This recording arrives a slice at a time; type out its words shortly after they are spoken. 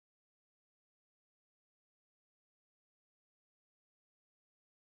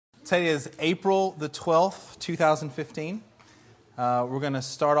Today is April the 12th, 2015. We're going to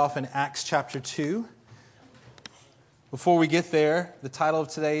start off in Acts chapter 2. Before we get there, the title of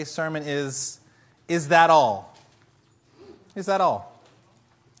today's sermon is That All? Is that all?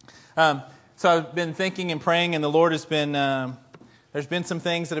 So I've been thinking and praying, and the Lord has been, there's been some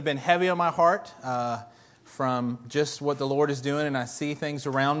things that have been heavy on my heart from just what the Lord is doing, and I see things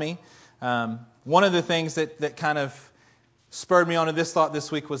around me. One of the things that kind of spurred me onto this thought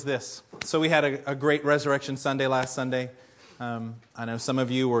this week was this. So we had a great Resurrection Sunday last Sunday. I know some of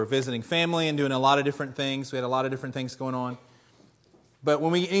you were visiting family and doing a lot of different things. We had a lot of different things going on. But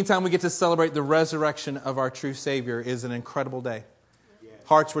anytime we get to celebrate the resurrection of our true Savior is an incredible day.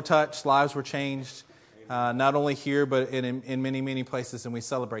 Hearts were touched, lives were changed, not only here but in many, many places, and we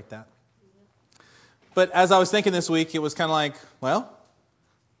celebrate that. But as I was thinking this week, it was kind of like, well,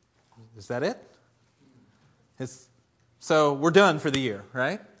 is that it? So we're done for the year,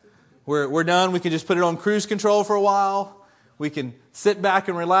 right? We're done. We can just put it on cruise control for a while. We can sit back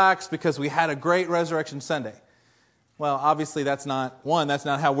and relax because we had a great Resurrection Sunday. Well, obviously that's not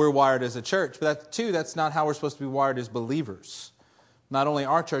how we're wired as a church. But that's not how we're supposed to be wired as believers. Not only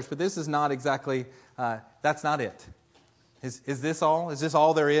our church, but this is not exactly, that's not it. Is this all? Is this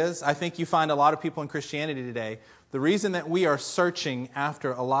all there is? I think you find a lot of people in Christianity today, the reason that we are searching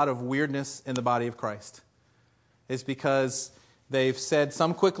after a lot of weirdness in the body of Christ is because they've said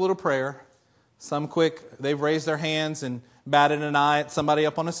some quick little prayer, they've raised their hands and batted an eye at somebody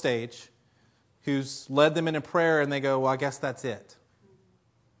up on a stage who's led them in a prayer, and they go, well, I guess that's it.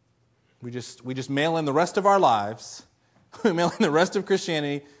 We just mail in the rest of our lives, we mail in the rest of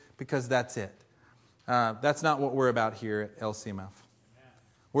Christianity because that's it. That's not what we're about here at LCMF.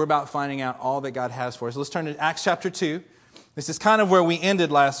 We're about finding out all that God has for us. Let's turn to Acts chapter 2. This is kind of where we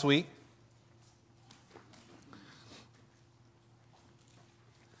ended last week.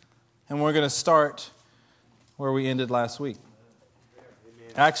 And we're going to start where we ended last week.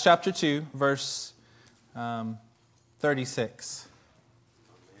 Amen. Acts chapter 2, verse 36.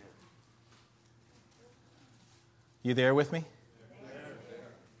 Amen. You there with me?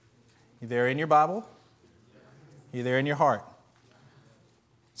 You there in your Bible? You there in your heart?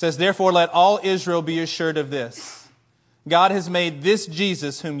 It says, therefore let all Israel be assured of this. God has made this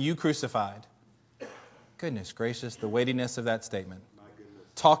Jesus whom you crucified. Goodness gracious, the weightiness of that statement.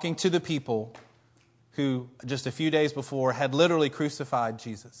 Talking to the people who just a few days before had literally crucified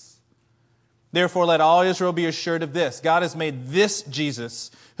Jesus. Therefore, let all Israel be assured of this. God has made this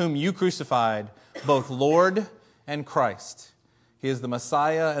Jesus, whom you crucified, both Lord and Christ. He is the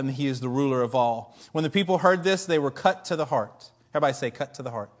Messiah and He is the ruler of all. When the people heard this, they were cut to the heart. Everybody say, cut to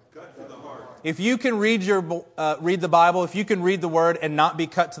the heart. Cut to the heart. If you can read the Bible, if you can read the Word and not be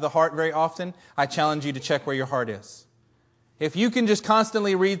cut to the heart very often, I challenge you to check where your heart is. If you can just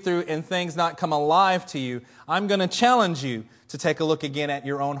constantly read through and things not come alive to you, I'm going to challenge you to take a look again at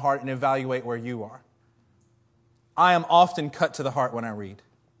your own heart and evaluate where you are. I am often cut to the heart when I read.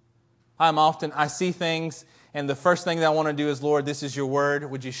 I see things, and the first thing that I want to do is, Lord, this is your word.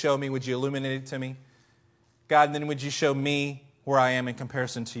 Would you show me? Would you illuminate it to me? God, and then would you show me where I am in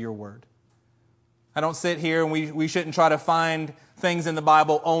comparison to your word? I don't sit here, and we shouldn't try to find things in the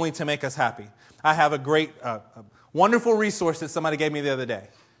Bible only to make us happy. I have a great wonderful resource that somebody gave me the other day.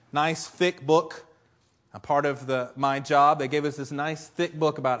 Nice, thick book. A part of my job, they gave us this nice, thick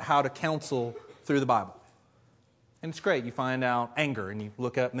book about how to counsel through the Bible. And it's great. You find out anger, and you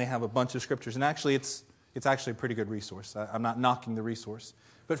look up, and they have a bunch of scriptures. And actually, it's actually a pretty good resource. I'm not knocking the resource.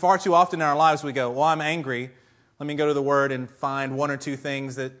 But far too often in our lives, we go, well, I'm angry. Let me go to the Word and find one or two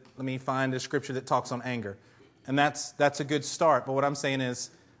things let me find a scripture that talks on anger. And that's a good start. But what I'm saying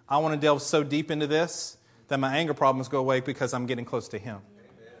is, I want to delve so deep into this that my anger problems go away because I'm getting close to Him.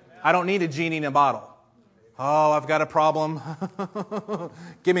 I don't need a genie in a bottle. Oh, I've got a problem.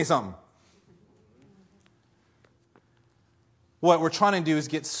 Give me something. What we're trying to do is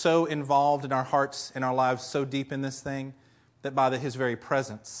get so involved in our hearts and our lives, so deep in this thing, that by His very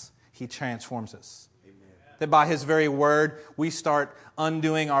presence, He transforms us. Amen. That by His very word, we start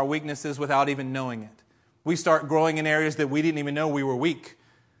undoing our weaknesses without even knowing it. We start growing in areas that we didn't even know we were weak.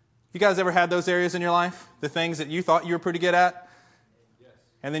 You guys ever had those areas in your life? The things that you thought you were pretty good at? Yes.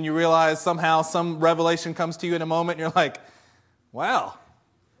 And then you realize somehow some revelation comes to you in a moment and you're like, wow,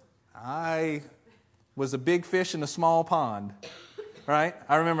 I was a big fish in a small pond. Right?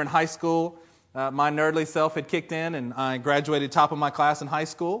 I remember in high school, my nerdly self had kicked in and I graduated top of my class in high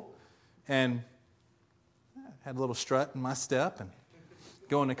school and had a little strut in my step and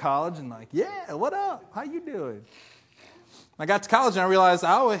going to college and like, yeah, what up? How you doing? I got to college and I realized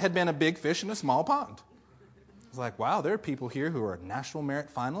I had been a big fish in a small pond. was like, wow, there are people here who are National Merit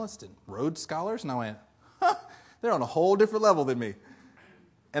Finalists and Rhodes Scholars. And I went, they're on a whole different level than me.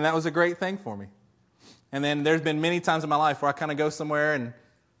 And that was a great thing for me. And then there's been many times in my life where I kind of go somewhere and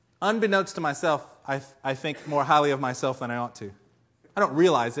unbeknownst to myself, I think more highly of myself than I ought to. I don't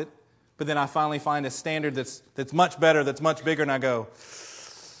realize it, but then I finally find a standard that's much better, that's much bigger, and I go,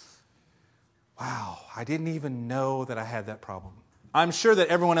 wow, I didn't even know that I had that problem. I'm sure that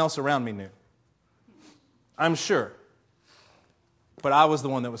everyone else around me knew. I'm sure. But I was the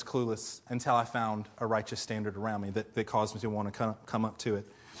one that was clueless until I found a righteous standard around me that caused me to want to come up to it.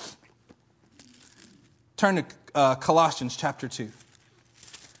 Turn to Colossians chapter 2.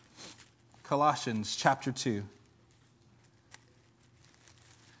 Colossians chapter 2.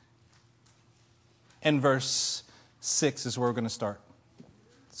 And verse 6 is where we're going to start.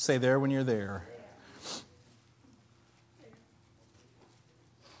 Say there when you're there.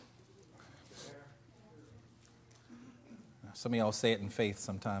 Some of y'all say it in faith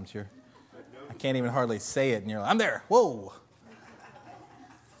sometimes. I can't even hardly say it, and you're like, I'm there. Whoa.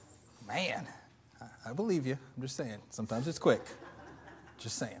 Man, I believe you. I'm just saying. Sometimes it's quick.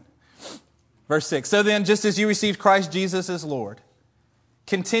 Just saying. Verse 6. So then, just as you received Christ Jesus as Lord,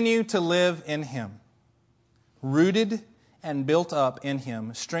 continue to live in Him, rooted and built up in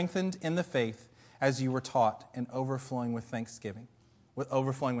Him, strengthened in the faith as you were taught, and overflowing with thanksgiving,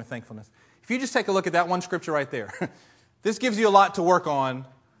 overflowing with thankfulness. If you just take a look at that one scripture right there, this gives you a lot to work on.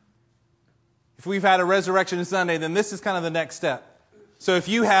 If we've had a Resurrection Sunday, then this is kind of the next step. So if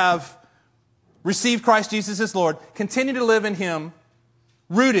you have received Christ Jesus as Lord, continue to live in Him,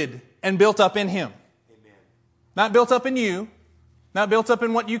 rooted and built up in Him. Amen. Not built up in you, not built up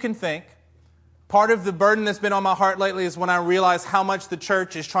in what you can think. Part of the burden that's been on my heart lately is when I realize how much the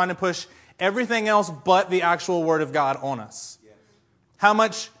church is trying to push everything else but the actual Word of God on us. Yes. How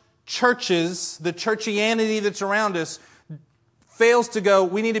much churches, the churchianity that's around us, fails to go,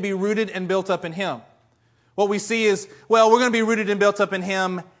 we need to be rooted and built up in Him. What we see is, well, we're going to be rooted and built up in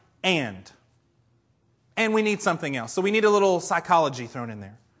Him and we need something else. So we need a little psychology thrown in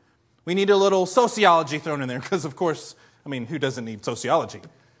there. We need a little sociology thrown in there because, of course, I mean, who doesn't need sociology?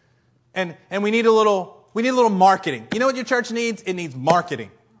 And we need a little marketing. You know what your church needs? It needs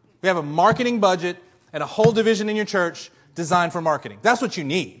marketing. We have a marketing budget and a whole division in your church designed for marketing. That's what you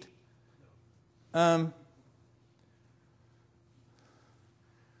need.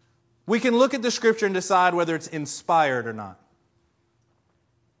 We can look at the Scripture and decide whether it's inspired or not.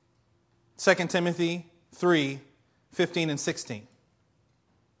 2 Timothy 3:15 and 16.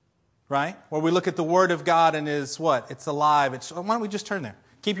 Right? Where we look at the Word of God and is what? It's alive. Why don't we just turn there?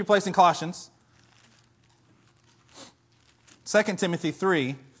 Keep your place in Colossians. 2 Timothy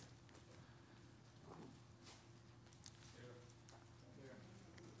 3.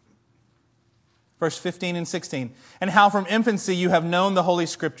 Verse 15 and 16. And how from infancy you have known the Holy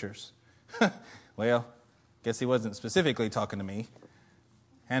Scriptures. Well, guess he wasn't specifically talking to me.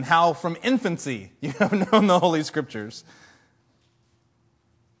 And how from infancy you have known the Holy Scriptures,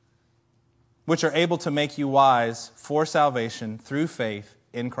 which are able to make you wise for salvation through faith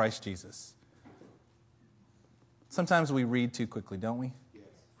in Christ Jesus. Sometimes we read too quickly, don't we? Yes.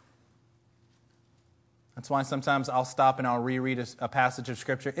 That's why sometimes I'll stop and I'll reread a passage of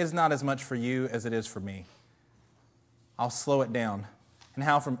Scripture. It's not as much for you as it is for me. I'll slow it down. And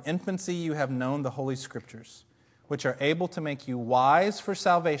how from infancy you have known the Holy Scriptures, which are able to make you wise for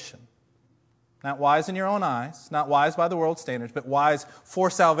salvation. Not wise in your own eyes, not wise by the world's standards, but wise for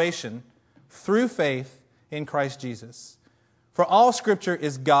salvation through faith in Christ Jesus. For all Scripture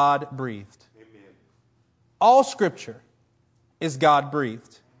is God-breathed. Amen. All Scripture is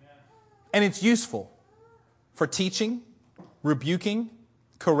God-breathed. And it's useful for teaching, rebuking,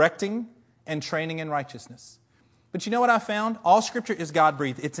 correcting, and training in righteousness. But you know what I found? All Scripture is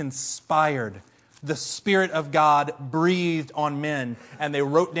God-breathed. It's inspired. The Spirit of God breathed on men, and they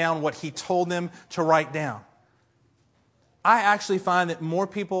wrote down what He told them to write down. I actually find that more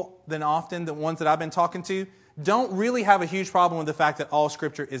people than often, the ones that I've been talking to, don't really have a huge problem with the fact that all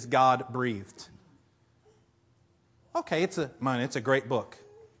Scripture is God-breathed. Okay, it's a great book.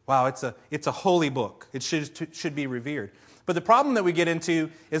 Wow, it's a holy book. It should be revered. But the problem that we get into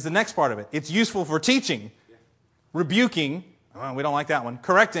is the next part of it. It's useful for teaching, rebuking, oh, we don't like that one,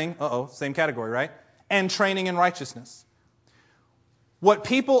 correcting, same category, right? And training in righteousness. What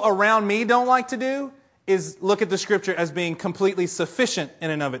people around me don't like to do is look at the Scripture as being completely sufficient in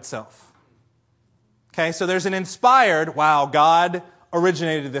and of itself. Okay, so there's an inspired, wow, God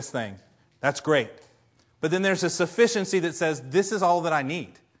originated this thing. That's great. But then there's a sufficiency that says, this is all that I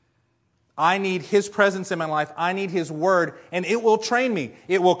need. I need His presence in my life. I need His Word, and it will train me.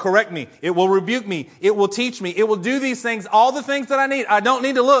 It will correct me. It will rebuke me. It will teach me. It will do these things, all the things that I need. I don't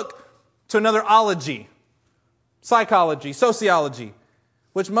need to look to another ology, psychology, sociology,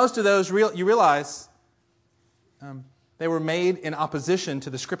 which most of those, you realize, they were made in opposition to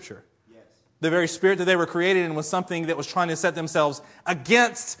the Scripture. Yes. The very spirit that they were created in was something that was trying to set themselves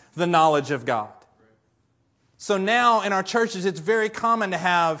against the knowledge of God. Right. So now in our churches, it's very common to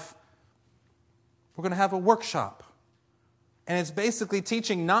have, we're going to have a workshop. And it's basically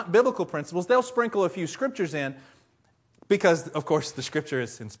teaching not biblical principles. They'll sprinkle a few scriptures in because, of course, the Scripture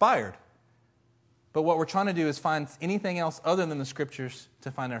is inspired. But what we're trying to do is find anything else other than the Scriptures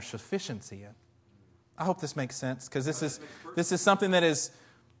to find our sufficiency in. I hope this makes sense, because this is something that is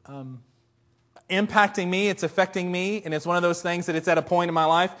impacting me, it's affecting me, and it's one of those things that it's at a point in my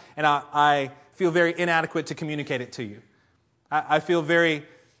life, and I feel very inadequate to communicate it to you. I feel very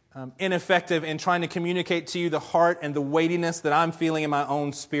ineffective in trying to communicate to you the heart and the weightiness that I'm feeling in my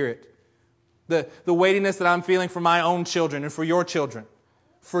own spirit. The weightiness that I'm feeling for my own children and for your children.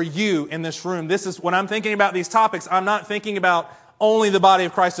 For you in this room. This is, when I'm thinking about these topics, I'm not thinking about only the body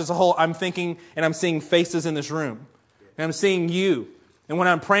of Christ as a whole. I'm thinking and I'm seeing faces in this room. And I'm seeing you. And when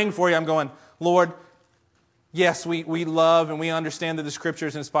I'm praying for you, I'm going, Lord, yes, we love and we understand that the Scripture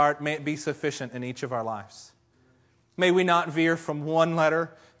is inspired. May it be sufficient in each of our lives. May we not veer from one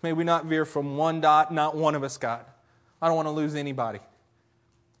letter. May we not veer from one dot, not one of us, God. I don't want to lose anybody.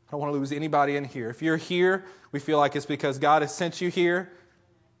 I don't want to lose anybody in here. If you're here, we feel like it's because God has sent you here.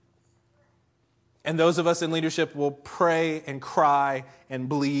 And those of us in leadership will pray and cry and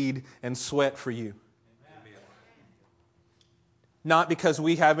bleed and sweat for you. Amen. Not because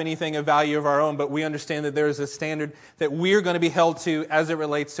we have anything of value of our own, but we understand that there is a standard that we're going to be held to as it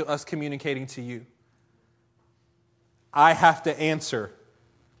relates to us communicating to you. I have to answer.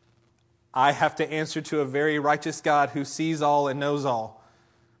 I have to answer to a very righteous God who sees all and knows all.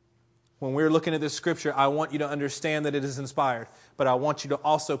 When we're looking at this Scripture, I want you to understand that it is inspired, but I want you to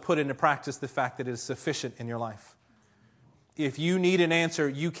also put into practice the fact that it is sufficient in your life. If you need an answer,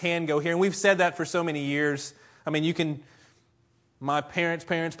 you can go here. And we've said that for so many years. I mean, you can, my parents,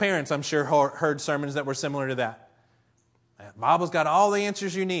 I'm sure heard sermons that were similar to that. The Bible's got all the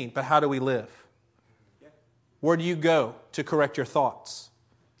answers you need, but how do we live? Where do you go to correct your thoughts?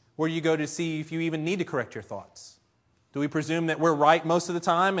 Where do you go to see if you even need to correct your thoughts? Do we presume that we're right most of the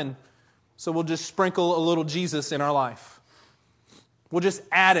time, and so we'll just sprinkle a little Jesus in our life? We'll just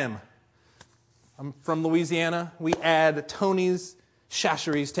add Him. I'm from Louisiana. We add Tony's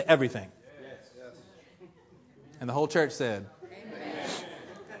Chachere's to everything. Yes. And the whole church said, Amen.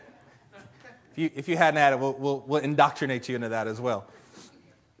 If you hadn't added it, we'll indoctrinate you into that as well.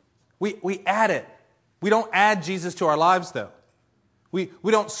 We add it. We don't add Jesus to our lives, though. We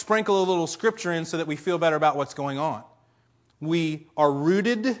don't sprinkle a little Scripture in so that we feel better about what's going on. We are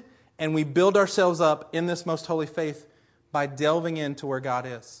rooted and we build ourselves up in this most holy faith by delving into where God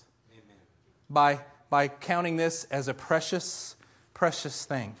is. Amen. By counting this as a precious, precious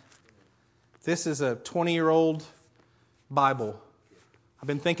thing. This is a 20-year-old Bible. I've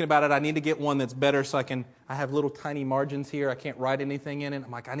been thinking about it. I need to get one that's better so I have little tiny margins here. I can't write anything in it.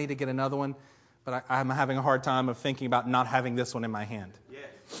 I'm like, I need to get another one. But I'm having a hard time of thinking about not having this one in my hand.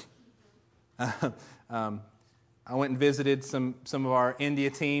 Yes. I went and visited some of our India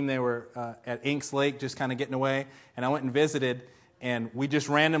team. They were at Inks Lake just kind of getting away. And I went and visited, and we just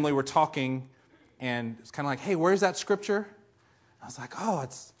randomly were talking, and it's kind of like, hey, where's that Scripture? I was like, oh,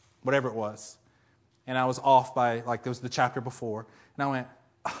 it's whatever it was. And I was off by, like, it was the chapter before. And I went,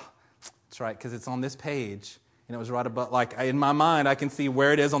 oh, that's right, because it's on this page. And it was right above, like, in my mind, I can see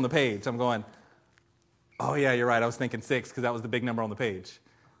where it is on the page. I'm going, oh, yeah, you're right. I was thinking 6 because that was the big number on the page.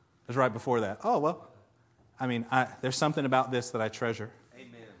 It was right before that. Oh, well. I mean, there's something about this that I treasure.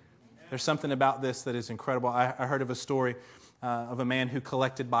 Amen. There's something about this that is incredible. I heard of a story of a man who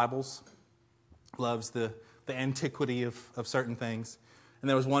collected Bibles, loves the antiquity of certain things. And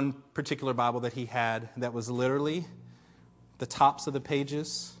there was one particular Bible that he had that was literally, the tops of the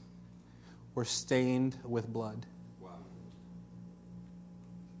pages were stained with blood. Wow.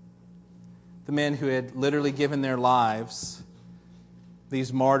 The men who had literally given their lives,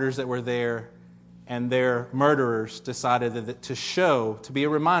 these martyrs that were there, and their murderers decided that to be a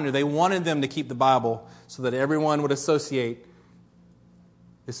reminder, they wanted them to keep the Bible so that everyone would associate,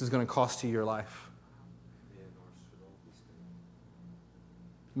 this is going to cost you your life.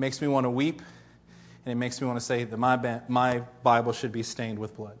 It makes me want to weep, and it makes me want to say that my Bible should be stained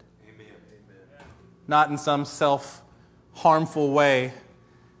with blood. Amen. Not in some self-harmful way.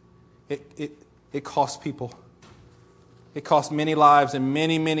 It costs people. It costs many lives and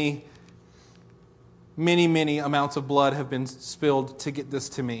many, many Many, many amounts of blood have been spilled to get this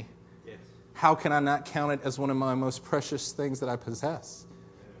to me. Yes. How can I not count it as one of my most precious things that I possess?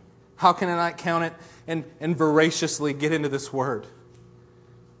 How can I not count it and voraciously get into this word?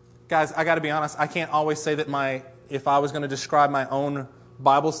 Guys, I got to be honest, I can't always say that if I was going to describe my own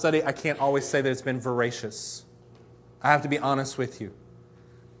Bible study, I can't always say that it's been voracious. I have to be honest with you.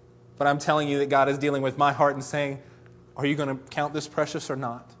 But I'm telling you that God is dealing with my heart and saying, are you going to count this precious or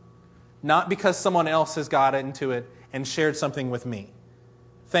not? Not because someone else has got into it and shared something with me.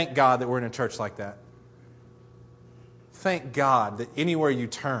 Thank God that we're in a church like that. Thank God that anywhere you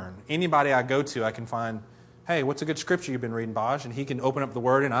turn, anybody I go to, I can find, hey, what's a good scripture you've been reading, Baj? And he can open up the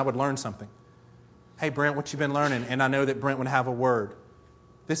word and I would learn something. Hey, Brent, what you been learning? And I know that Brent would have a word.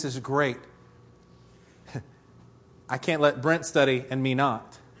 This is great. I can't let Brent study and me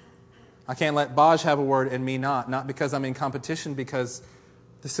not. I can't let Baj have a word and me not. Not because I'm in competition, because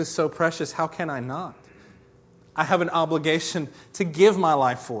this is so precious. How can I not? I have an obligation to give my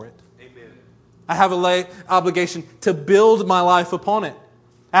life for it. Amen. I have an obligation to build my life upon it.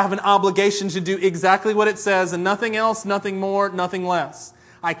 I have an obligation to do exactly what it says and nothing else, nothing more, nothing less.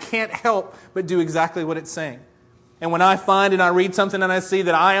 I can't help but do exactly what it's saying. And when I find and I read something and I see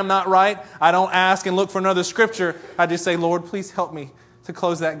that I am not right, I don't ask and look for another scripture. I just say, Lord, please help me to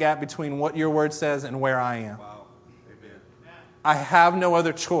close that gap between what your word says and where I am. Wow. Amen. I have no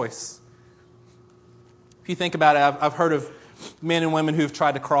other choice. If you think about it, I've heard of men and women who've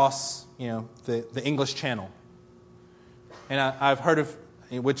tried to cross, the English Channel. And I've heard of,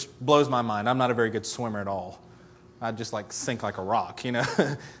 which blows my mind. I'm not a very good swimmer at all. I just sink like a rock,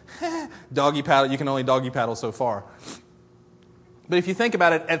 Doggy paddle, you can only doggy paddle so far. But if you think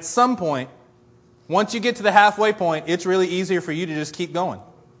about it, at some point, once you get to the halfway point, it's really easier for you to just keep going.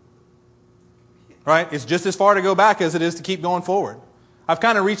 Right? It's just as far to go back as it is to keep going forward. I've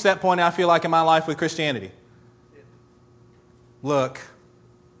kind of reached that point, I feel like, in my life with Christianity. Look,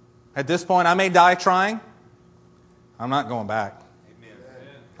 at this point, I may die trying. I'm not going back. Amen.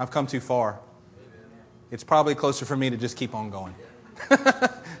 I've come too far. It's probably closer for me to just keep on going.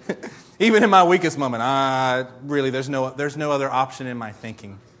 Even in my weakest moment, there's no other option in my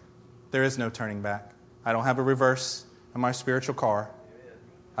thinking. There is no turning back. I don't have a reverse in my spiritual car.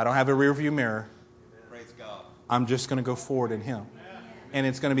 I don't have a rear view mirror. Praise God. I'm just going to go forward in Him. And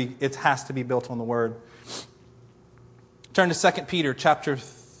it has to be built on the Word. Turn to 2 Peter chapter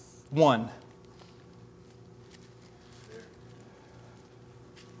 1.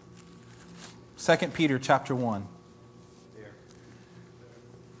 Second Peter chapter 1.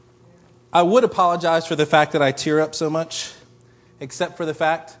 I would apologize for the fact that I tear up so much, except for the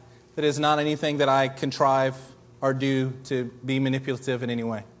fact that it is not anything that I contrive or do to be manipulative in any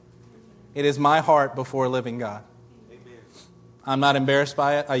way. It is my heart before a living God. I'm not embarrassed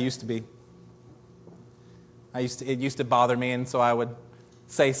by it. I used to be. It used to bother me, and so I would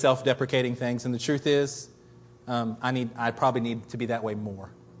say self-deprecating things. And the truth is, I probably need to be that way more.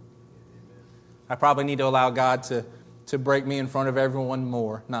 I probably need to allow God to break me in front of everyone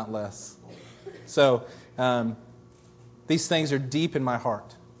more, not less. So these things are deep in my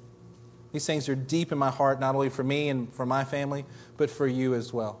heart. These things are deep in my heart, not only for me and for my family, but for you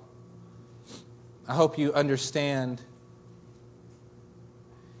as well. I hope you understand.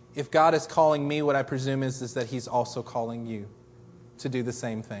 If God is calling me, what I presume is that He's also calling you to do the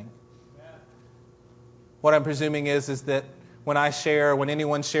same thing. What I'm presuming is that when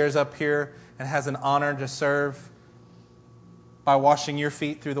anyone shares up here and has an honor to serve by washing your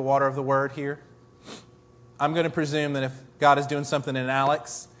feet through the water of the Word here, I'm going to presume that if God is doing something in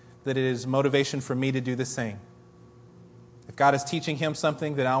Alex, that it is motivation for me to do the same. If God is teaching him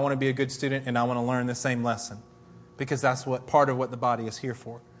something, then I want to be a good student and I want to learn the same lesson, because that's part of what the body is here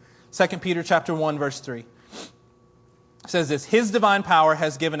for. 2 Peter chapter 1, verse 3 says this: His divine power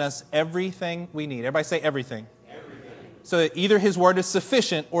has given us everything we need. Everybody say everything. Everything. So that either His word is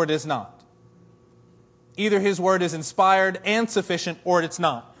sufficient or it is not. Either His word is inspired and sufficient or it's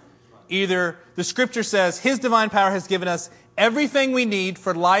not. Either the Scripture says His divine power has given us everything we need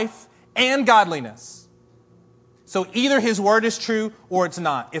for life and godliness. So either His word is true or it's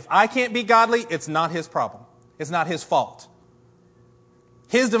not. If I can't be godly, it's not His problem. It's not His fault.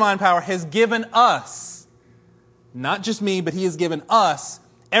 His divine power has given us, not just me, but He has given us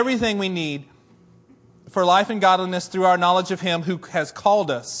everything we need for life and godliness through our knowledge of Him who has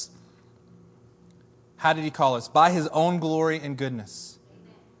called us. How did He call us? By His own glory and goodness.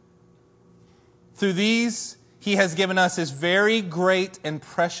 Through these, He has given us His very great and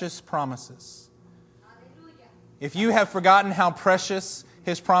precious promises. Hallelujah. If you have forgotten how precious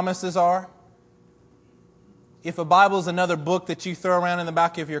His promises are, if a Bible is another book that you throw around in the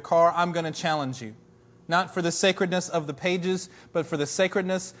back of your car, I'm going to challenge you. Not for the sacredness of the pages, but for the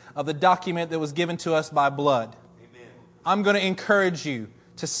sacredness of the document that was given to us by blood. Amen. I'm going to encourage you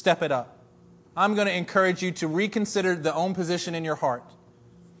to step it up. I'm going to encourage you to reconsider the own position in your heart.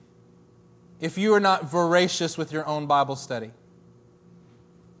 If you are not voracious with your own Bible study,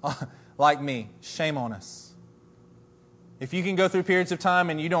 like me, shame on us. If you can go through periods of time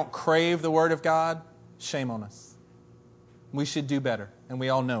and you don't crave the Word of God, shame on us. We should do better, and we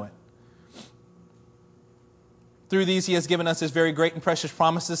all know it. Through these He has given us His very great and precious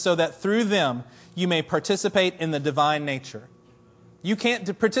promises, so that through them you may participate in the divine nature. You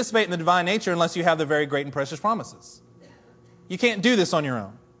can't participate in the divine nature unless you have the very great and precious promises. You can't do this on your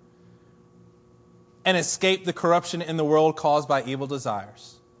own. And escape the corruption in the world caused by evil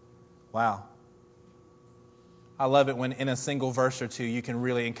desires. Wow. I love it when in a single verse or two you can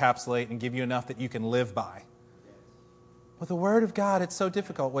really encapsulate and give you enough that you can live by. With the Word of God, it's so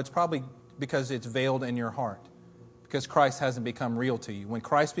difficult. Well, it's probably because it's veiled in your heart. Because Christ hasn't become real to you. When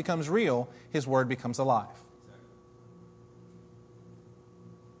Christ becomes real, His Word becomes alive.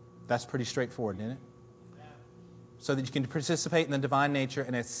 That's pretty straightforward, isn't it? So that you can participate in the divine nature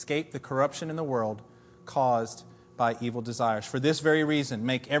and escape the corruption in the world caused by evil desires. For this very reason,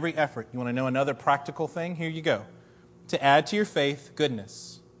 make every effort. You want to know another practical thing? Here you go. To add to your faith,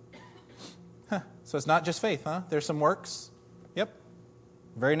 goodness. So it's not just faith, huh? There's some works. Yep.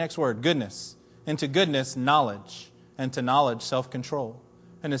 Very next word, goodness. And to goodness, knowledge. And to knowledge, self-control.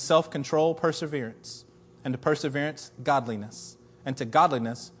 And to self-control, perseverance. And to perseverance, godliness. And to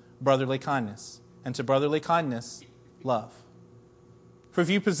godliness, brotherly kindness. And to brotherly kindness, love. For if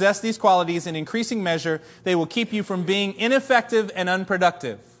you possess these qualities in increasing measure, they will keep you from being ineffective and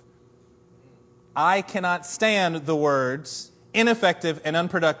unproductive. I cannot stand the words ineffective and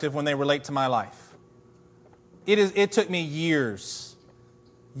unproductive when they relate to my life. It took me years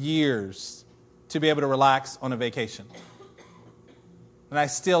to be able to relax on a vacation. And I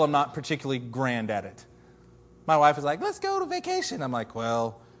still am not particularly grand at it. My wife is like, let's go to vacation. I'm like,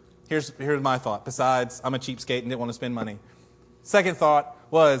 well, here's my thought. Besides, I'm a cheapskate and didn't want to spend money. Second thought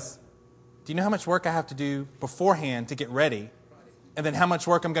was, do you know how much work I have to do beforehand to get ready? And then how much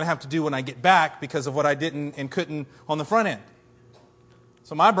work I'm going to have to do when I get back because of what I didn't and couldn't on the front end.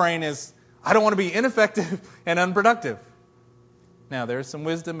 So my brain is, I don't want to be ineffective and unproductive. Now, there's some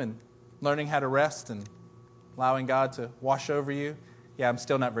wisdom in learning how to rest and allowing God to wash over you. Yeah, I'm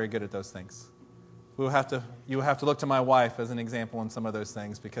still not very good at those things. You will have to look to my wife as an example on some of those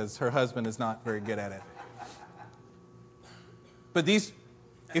things because her husband is not very good at it. But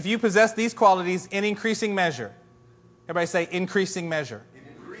if you possess these qualities in increasing measure, everybody say increasing measure.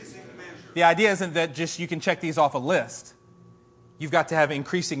 Increasing measure. The idea isn't that just you can check these off a list. You've got to have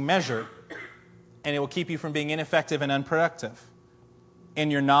increasing measure, and it will keep you from being ineffective and unproductive in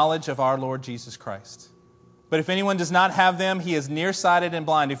your knowledge of our Lord Jesus Christ. But if anyone does not have them, he is nearsighted and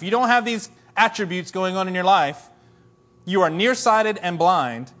blind. If you don't have these attributes going on in your life, you are nearsighted and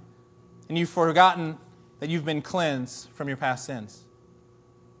blind, and you've forgotten that you've been cleansed from your past sins.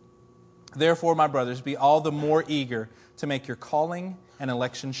 Therefore, my brothers, be all the more eager to make your calling and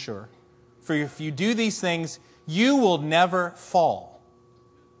election sure. For if you do these things, you will never fall.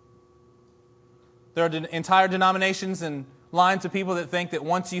 There are entire denominations and lines of people that think that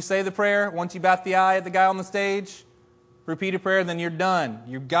once you say the prayer, once you bat the eye at the guy on the stage, repeat a prayer, then you're done.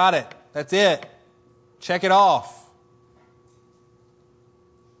 You've got it. That's it. Check it off.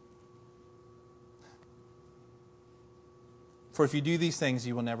 For if you do these things,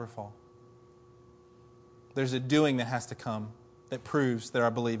 you will never fall. There's a doing that has to come that proves that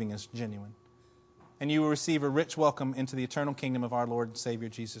our believing is genuine. And you will receive a rich welcome into the eternal kingdom of our Lord and Savior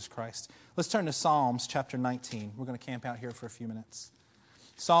Jesus Christ. Let's turn to Psalms chapter 19. We're going to camp out here for a few minutes.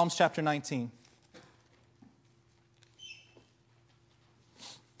 Psalms chapter 19.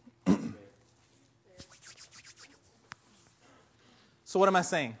 So what am I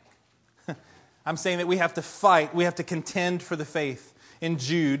saying? I'm saying that we have to fight, we have to contend for the faith. In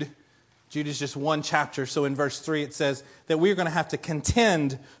Jude is just one chapter, so in verse 3 it says that we're going to have to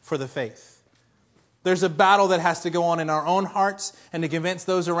contend for the faith. There's a battle that has to go on in our own hearts and to convince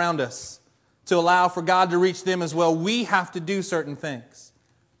those around us, to allow for God to reach them as well. We have to do certain things.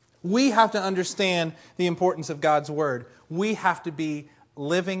 We have to understand the importance of God's Word. We have to be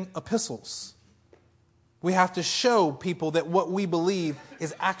living epistles. We have to show people that what we believe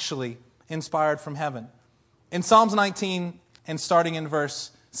is actually inspired from heaven. In Psalms 19 and starting in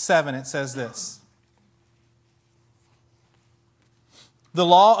verse 7, it says this. The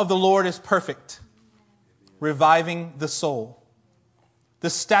law of the Lord is perfect, reviving the soul. The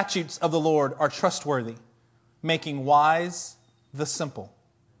statutes of the Lord are trustworthy, making wise the simple.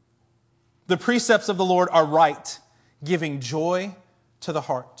 The precepts of the Lord are right, giving joy to the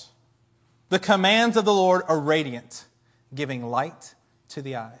heart. The commands of the Lord are radiant, giving light to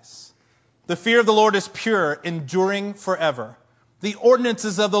the eyes. The fear of the Lord is pure, enduring forever. The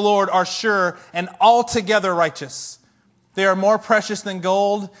ordinances of the Lord are sure and altogether righteous. They are more precious than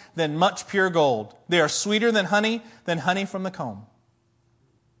gold, than much pure gold. They are sweeter than honey from the comb.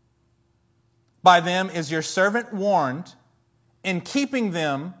 By them is your servant warned. In keeping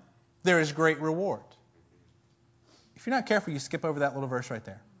them, there is great reward. If you're not careful, you skip over that little verse right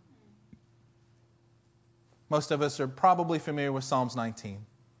there. Most of us are probably familiar with Psalms 19.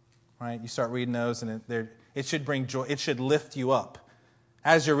 Right? You start reading those, and it should bring joy. It should lift you up.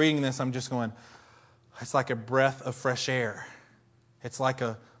 As you're reading this, I'm just going, it's like a breath of fresh air. It's like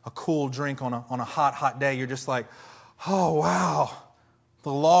a cool drink on a hot, hot day. You're just like, oh, wow.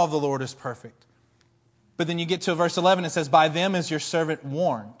 The law of the Lord is perfect. But then you get to verse 11, it says, by them is your servant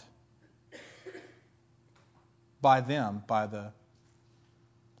warned. By them, by the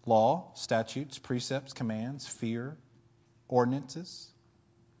law, statutes, precepts, commands, fear, ordinances.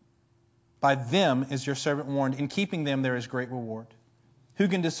 By them is your servant warned. In keeping them there is great reward. Who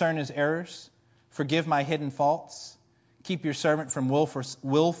can discern his errors? Forgive my hidden faults. Keep your servant from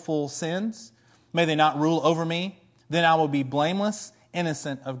willful sins. May they not rule over me. Then I will be blameless,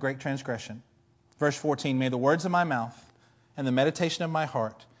 innocent of great transgression. Verse 14, may the words of my mouth and the meditation of my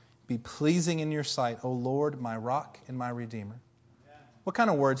heart be pleasing in your sight, O Lord, my rock and my redeemer. What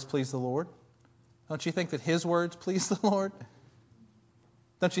kind of words please the Lord? Don't you think that his words please the Lord?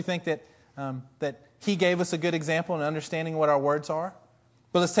 Don't you think that he gave us a good example in understanding what our words are?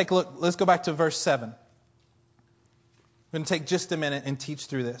 But let's take a look. Let's go back to verse 7. I'm going to take just a minute and teach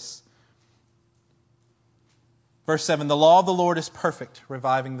through this. Verse 7, the law of the Lord is perfect,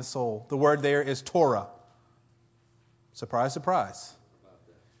 reviving the soul. The word there is Torah. Surprise, surprise.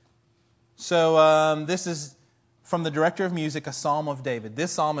 So this is from the director of music, a psalm of David.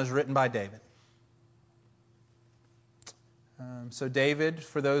 This psalm is written by David. So David,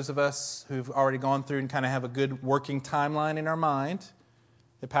 for those of us who've already gone through and kind of have a good working timeline in our mind,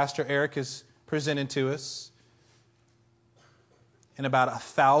 that Pastor Eric has presented to us, in about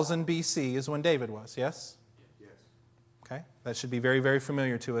 1000 BC is when David was, yes? Yes. Okay, that should be very, very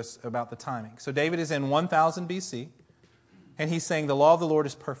familiar to us about the timing. So David is in 1000 BC, and he's saying the law of the Lord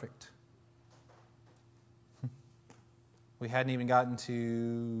is perfect. We hadn't even gotten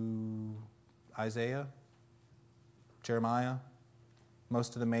to Isaiah, Jeremiah,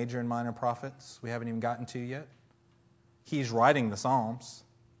 most of the major and minor prophets we haven't even gotten to yet. He's writing the Psalms.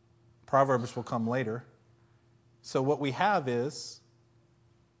 Proverbs will come later. So what we have is,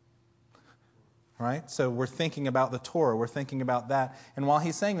 right? So we're thinking about the Torah. We're thinking about that. And while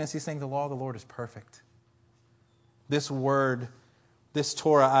he's saying this, he's saying the law of the Lord is perfect. This word, this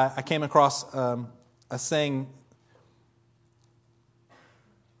Torah, I came across a saying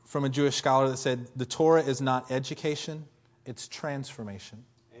from a Jewish scholar that said, the Torah is not education, it's transformation.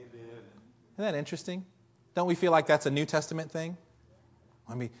 Amen. Isn't that interesting? Don't we feel like that's a New Testament thing?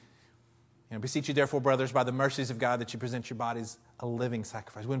 Beseech you therefore, brothers, by the mercies of God, that you present your bodies a living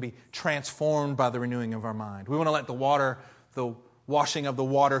sacrifice. We want to be transformed by the renewing of our mind. We want to let the washing of the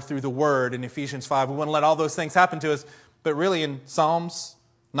water through the Word in Ephesians 5, we want to let all those things happen to us. But really in Psalms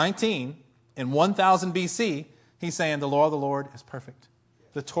 19, in 1000 BC, he's saying the law of the Lord is perfect.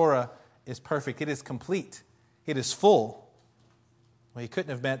 The Torah is perfect. It is complete. It is full. Well, he couldn't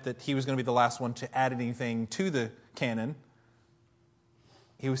have meant that he was going to be the last one to add anything to the canon.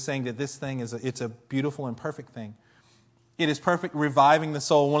 He was saying that this thing it's a beautiful and perfect thing. It is perfect, reviving the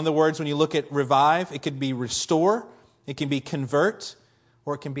soul. One of the words when you look at revive, it could be restore, it can be convert,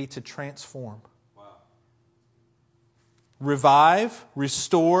 or it can be to transform. Wow. Revive,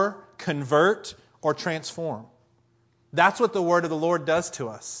 restore, convert, or transform. That's what the word of the Lord does to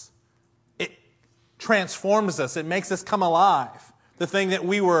us. It transforms us. It makes us come alive. The thing that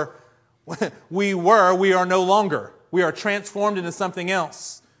we are no longer. We are transformed into something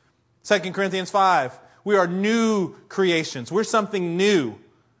else. 2 Corinthians 5, we are new creations. We're something new.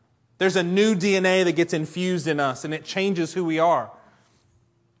 There's a new DNA that gets infused in us, and it changes who we are.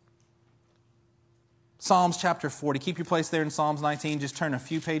 Psalms chapter 40. Keep your place there in Psalms 19. Just turn a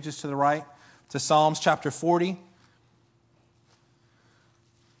few pages to the right to Psalms chapter 40.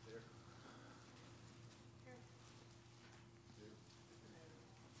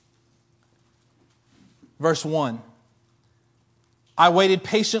 Verse 1. I waited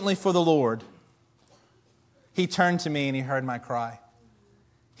patiently for the Lord. He turned to me and he heard my cry.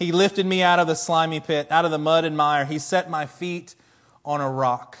 He lifted me out of the slimy pit, out of the mud and mire. He set my feet on a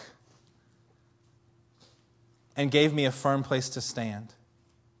rock and gave me a firm place to stand.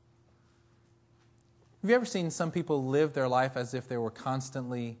 Have you ever seen some people live their life as if they were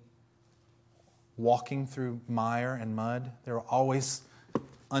constantly walking through mire and mud? They were always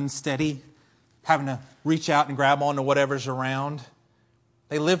unsteady, having to reach out and grab onto whatever's around.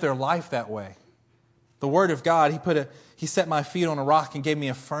 They live their life that way. The Word of God, He set my feet on a rock and gave me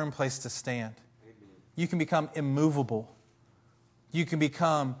a firm place to stand. You can become immovable. You can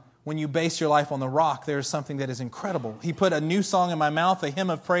become, when you base your life on the rock, there is something that is incredible. He put a new song in my mouth, a hymn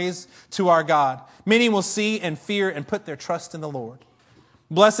of praise to our God. Many will see and fear and put their trust in the Lord.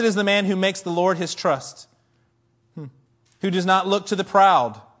 Blessed is the man who makes the Lord his trust, who does not look to the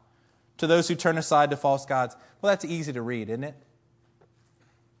proud, to those who turn aside to false gods. Well, that's easy to read, isn't it?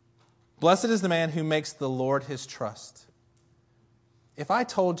 Blessed is the man who makes the Lord his trust. If I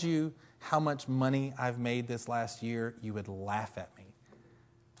told you how much money I've made this last year, you would laugh at me.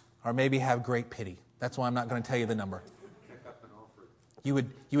 Or maybe have great pity. That's why I'm not going to tell you the number. You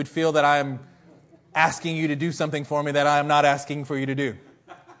would feel that I am asking you to do something for me that I am not asking for you to do.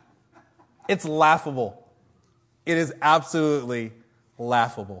 It's laughable. It is absolutely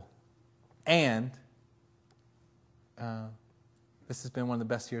laughable. And this has been one of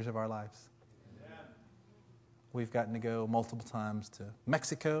the best years of our lives. We've gotten to go multiple times to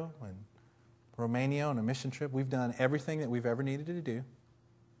Mexico and Romania on a mission trip. We've done everything that we've ever needed to do.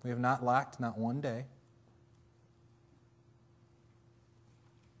 We have not lacked, not one day.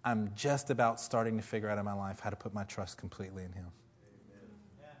 I'm just about starting to figure out in my life how to put my trust completely in Him.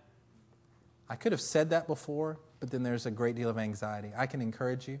 Amen. I could have said that before, but then there's a great deal of anxiety. I can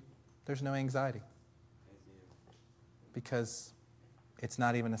encourage you. There's no anxiety. Because it's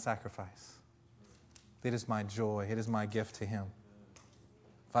not even a sacrifice. It is my joy. It is my gift to Him.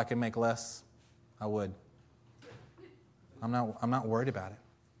 If I could make less, I would. I'm not worried about it.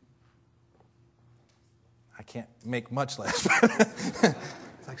 I can't make much less.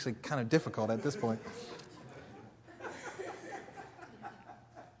 It's actually kind of difficult at this point.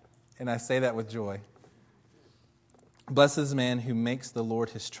 And I say that with joy. Blessed is the man who makes the Lord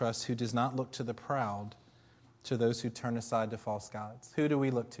his trust, who does not look to the proud, to those who turn aside to false gods. Who do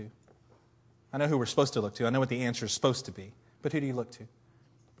we look to? I know who we're supposed to look to. I know what the answer is supposed to be. But who do you look to?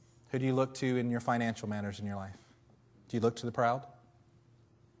 Who do you look to in your financial matters in your life? Do you look to the proud?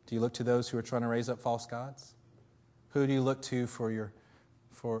 Do you look to those who are trying to raise up false gods? Who do you look to for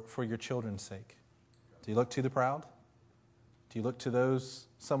your children's sake? Do you look to the proud? Do you look to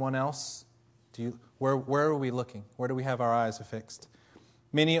someone else? Where are we looking? Where do we have our eyes affixed?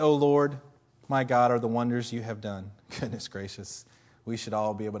 Many, O Lord, my God, are the wonders you have done. Goodness gracious. We should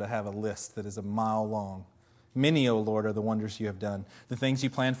all be able to have a list that is a mile long. Many, O Lord, are the wonders you have done. The things you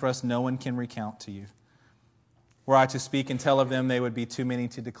planned for us, no one can recount to you. Were I to speak and tell of them, they would be too many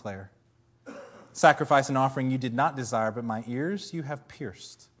to declare. Sacrifice and offering you did not desire, but my ears you have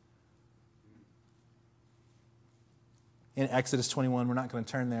pierced. In Exodus 21, we're not going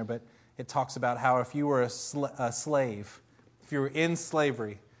to turn there, but it talks about how if you were a slave, if you were in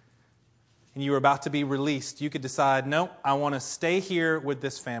slavery, and you were about to be released, you could decide, no, I want to stay here with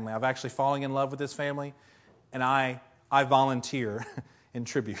this family. I've actually fallen in love with this family, and I volunteer in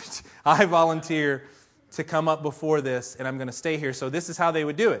tribute. I volunteer to come up before this, and I'm going to stay here. So this is how they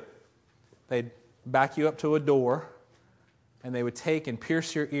would do it. They'd back you up to a door, and they would take and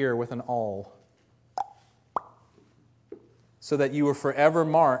pierce your ear with an awl so that you were forever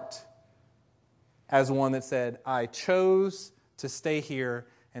marked as one that said, I chose to stay here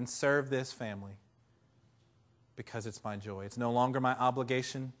and serve this family because it's my joy. It's no longer my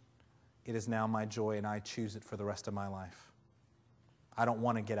obligation. It is now my joy, and I choose it for the rest of my life. I don't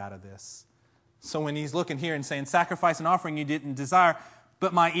want to get out of this. So when he's looking here and saying, sacrifice and offering you didn't desire,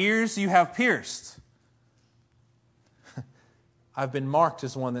 but my ears you have pierced. I've been marked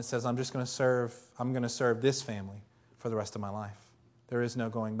as one that says, I'm going to serve this family for the rest of my life. There is no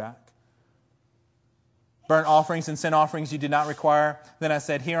going back. Burnt offerings and sin offerings you did not require. Then I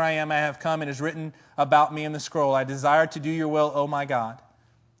said, here I am, I have come. It is written about me in the scroll. I desire to do your will, O my God.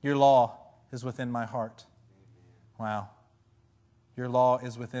 Your law is within my heart. Wow. Your law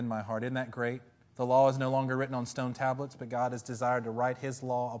is within my heart. Isn't that great? The law is no longer written on stone tablets, but God has desired to write His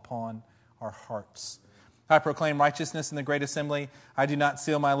law upon our hearts. I proclaim righteousness in the great assembly. I do not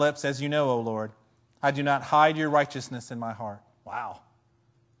seal my lips, as you know, O Lord. I do not hide your righteousness in my heart. Wow.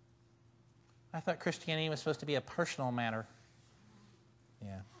 I thought Christianity was supposed to be a personal matter.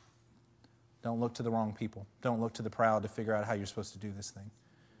 Yeah. Don't look to the wrong people. Don't look to the proud to figure out how you're supposed to do this thing.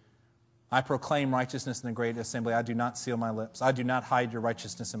 I proclaim righteousness in the great assembly. I do not seal my lips. I do not hide your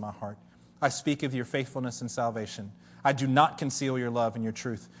righteousness in my heart. I speak of your faithfulness and salvation. I do not conceal your love and your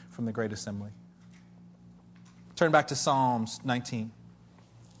truth from the great assembly. Turn back to Psalms 19.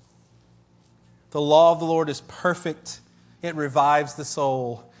 The law of the Lord is perfect. It revives the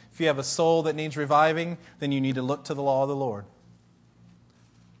soul. If you have a soul that needs reviving, then you need to look to the law of the Lord.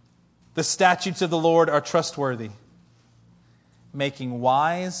 The statutes of the Lord are trustworthy, making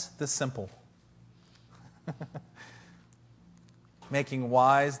wise the simple. Making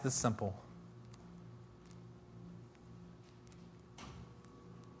wise the simple.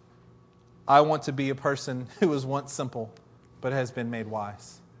 I want to be a person who was once simple, but has been made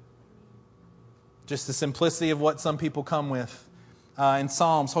wise. Just the simplicity of what some people come with. In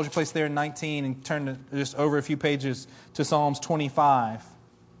Psalms, hold your place there in 19 and turn just over a few pages to Psalms 25.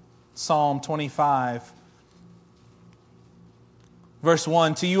 Psalm 25. Verse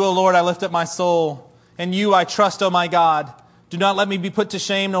 1, To you, O Lord, I lift up my soul. In you I trust, O my God. Do not let me be put to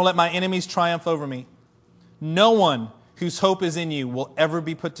shame, nor let my enemies triumph over me. No one whose hope is in you will ever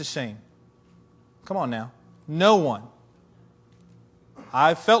be put to shame. Come on now. No one.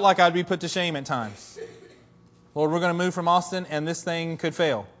 I felt like I'd be put to shame at times. Lord, we're going to move from Austin and this thing could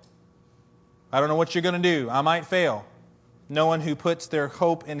fail. I don't know what you're going to do. I might fail. No one who puts their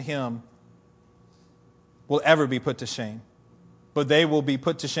hope in Him will ever be put to shame. But they will be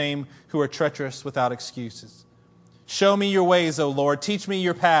put to shame who are treacherous without excuses. Show me your ways, O Lord. Teach me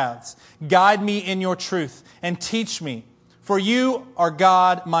your paths. Guide me in your truth and teach me. For you are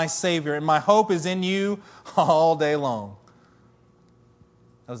God, my Savior, and my hope is in you all day long.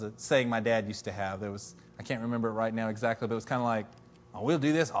 That was a saying my dad used to have. I can't remember it right now exactly, but it was kind of like, oh, we'll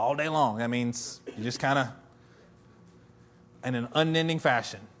do this all day long. That means you just kind of, in an unending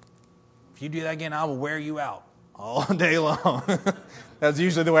fashion. If you do that again, I will wear you out all day long. That's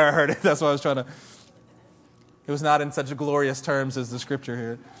usually the way I heard it. That's why I was trying to. It was not in such glorious terms as the scripture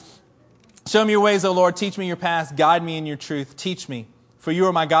here. Show me your ways, O Lord. Teach me your paths. Guide me in your truth. Teach me. For you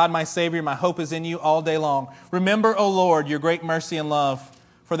are my God, my Savior. My hope is in you all day long. Remember, O Lord, your great mercy and love,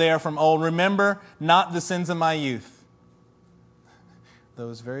 for they are from old. Remember not the sins of my youth.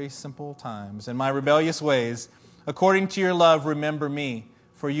 Those very simple times. And my rebellious ways. According to your love, remember me.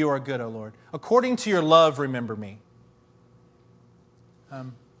 For you are good, O Lord. According to your love, remember me.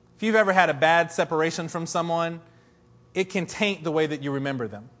 If you've ever had a bad separation from someone, it can taint the way that you remember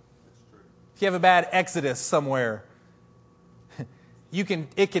them. If you have a bad exodus somewhere,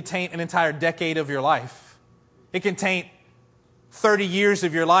 it could taint an entire decade of your life. It can taint 30 years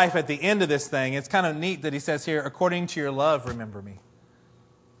of your life at the end of this thing. It's kind of neat that he says here, according to your love, remember me.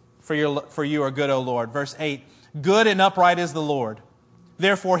 For you are good, O Lord. Verse 8, good and upright is the Lord.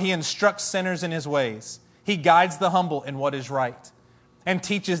 Therefore he instructs sinners in his ways. He guides the humble in what is right and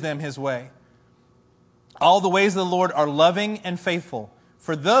teaches them his way. All the ways of the Lord are loving and faithful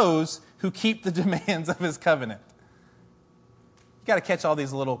for those who keep the demands of his covenant. You got to catch all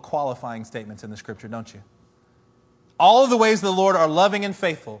these little qualifying statements in the scripture, don't you? All of the ways of the Lord are loving and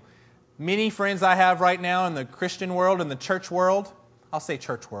faithful. Many friends I have right now in the Christian world, in the church world, I'll say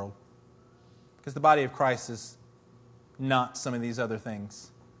church world, because the body of Christ is not some of these other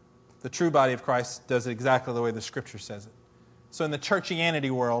things. The true body of Christ does it exactly the way the scripture says it. So in the churchianity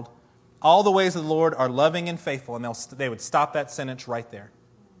world, all the ways of the Lord are loving and faithful, and they would stop that sentence right there.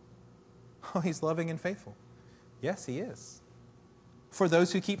 Oh, he's loving and faithful. Yes, he is. For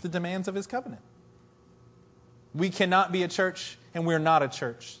those who keep the demands of his covenant. We cannot be a church, and we're not a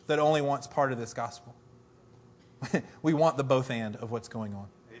church that only wants part of this gospel. We want the both and of what's going on.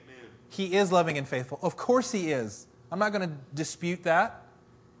 Amen. He is loving and faithful. Of course he is. I'm not going to dispute that.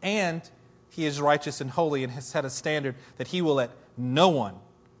 And he is righteous and holy and has set a standard that he will let no one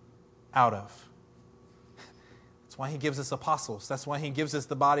out of. That's why he gives us apostles. That's why he gives us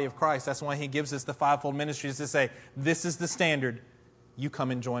the body of Christ. That's why he gives us the fivefold ministries to say, this is the standard. You come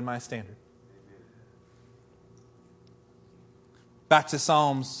and join my standard. Back to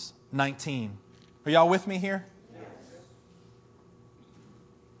Psalms 19. Are y'all with me here? Yes.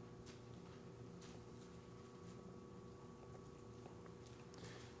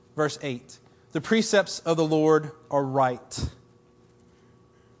 Verse 8. The precepts of the Lord are right.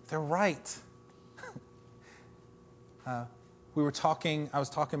 They're right. I was talking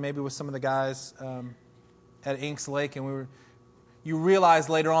maybe with some of the guys at Inks Lake, and you realize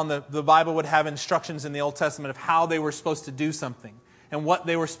later on the Bible would have instructions in the Old Testament of how they were supposed to do something and what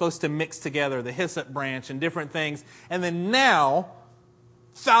they were supposed to mix together, the hyssop branch and different things. And then now,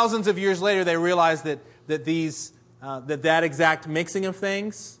 thousands of years later, they realize that exact mixing of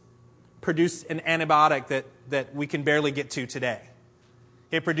things produced an antibiotic that we can barely get to today.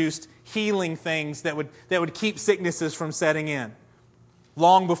 It produced healing things that would keep sicknesses from setting in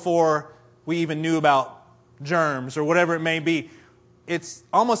long before we even knew about germs or whatever it may be. It's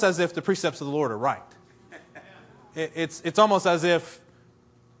almost as if the precepts of the Lord are right. It's almost as if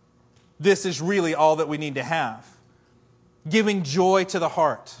this is really all that we need to have. Giving joy to the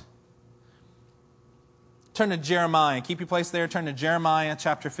heart. Turn to Jeremiah. Keep your place there. Turn to Jeremiah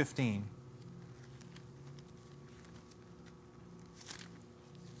chapter 15.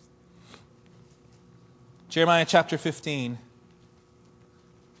 Jeremiah chapter 15.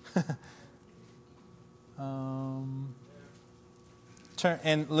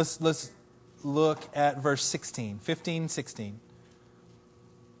 And let's look at verse 16. 15, 16.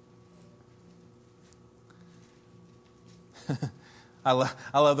 I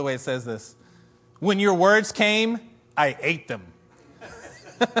love the way it says this. When your words came, I ate them.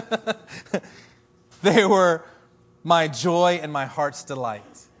 They were my joy and my heart's delight.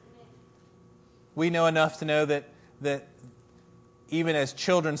 We know enough to know that even as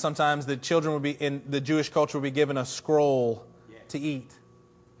children, sometimes the children would be in the Jewish culture would be given a scroll to eat,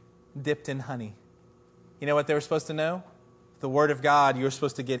 dipped in honey. You know what they were supposed to know? The Word of God you're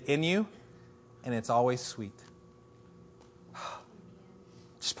supposed to get in you, and it's always sweet.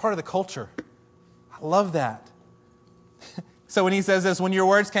 Just part of the culture. I love that. So when he says this, when your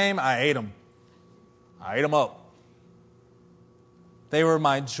words came, I ate them. I ate them up. They were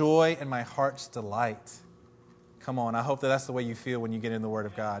my joy and my heart's delight. Come on, I hope that's the way you feel when you get in the Word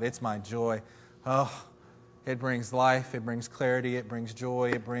of God. It's my joy. Oh, it brings life, it brings clarity, it brings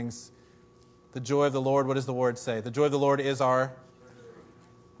joy, it brings the joy of the Lord. What does the Word say? The joy of the Lord is our...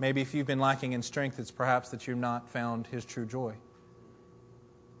 Maybe if you've been lacking in strength, it's perhaps that you've not found His true joy.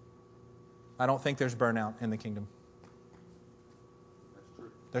 I don't think there's burnout in the kingdom.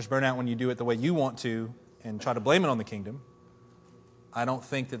 There's burnout when you do it the way you want to and try to blame it on the kingdom. I don't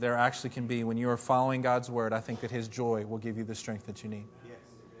think that there actually can be, when you are following God's Word, I think that His joy will give you the strength that you need. Yes.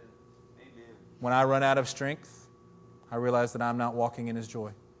 Amen. When I run out of strength, I realize that I'm not walking in His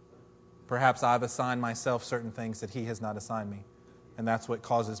joy. Perhaps I've assigned myself certain things that He has not assigned me. And that's what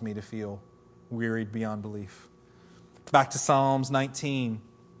causes me to feel wearied beyond belief. Back to Psalms 19.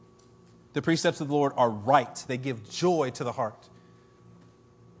 The precepts of the Lord are right. They give joy to the heart.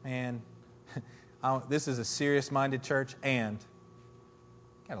 Man, this is a serious-minded church, and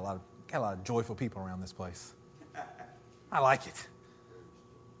got a lot of joyful people around this place. I like it.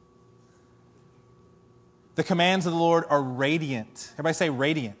 The commands of the Lord are radiant. Everybody say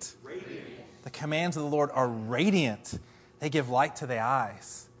radiant. Radiant. The commands of the Lord are radiant. They give light to the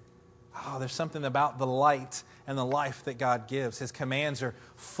eyes. Oh, there's something about the light and the life that God gives. His commands are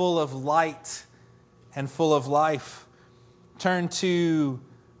full of light and full of life. Turn to,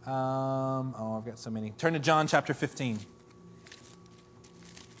 I've got so many. Turn to John chapter 15.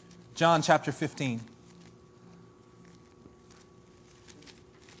 John chapter 15.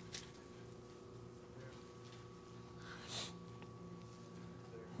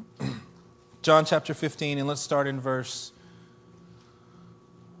 John chapter 15, and let's start in verse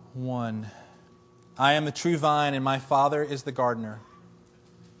 1. I am the true vine, and my Father is the gardener.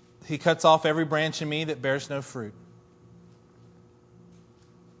 He cuts off every branch in me that bears no fruit.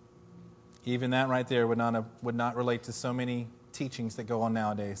 Even that right there would not relate to so many teachings that go on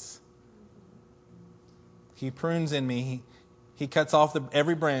nowadays. He prunes in me. He cuts off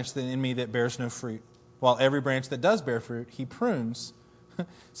every branch in me that bears no fruit. While every branch that does bear fruit, He prunes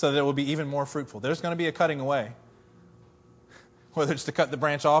so that it will be even more fruitful. There's going to be a cutting away. Whether it's to cut the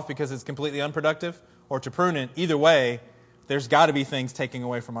branch off because it's completely unproductive or to prune it, either way, there's got to be things taking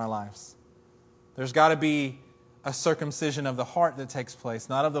away from our lives. There's got to be a circumcision of the heart that takes place,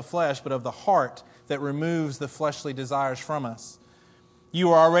 not of the flesh, but of the heart that removes the fleshly desires from us.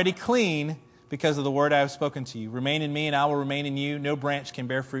 You are already clean because of the word I have spoken to you. Remain in me and I will remain in you. No branch can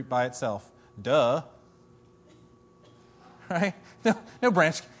bear fruit by itself. Duh. Right? No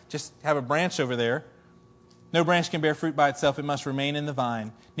branch. Just have a branch over there. No branch can bear fruit by itself. It must remain in the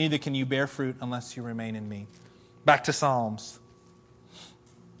vine. Neither can you bear fruit unless you remain in me. Back to Psalms.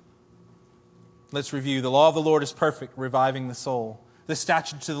 Let's review. The law of the Lord is perfect, reviving the soul. The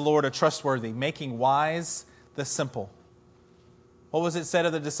statutes of the Lord are trustworthy, making wise the simple. What was it said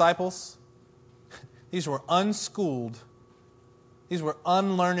of the disciples? These were unschooled. These were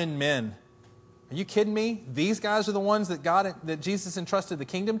unlearned men. Are you kidding me? These guys are the ones that Jesus entrusted the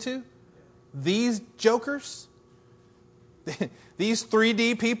kingdom to? These jokers? These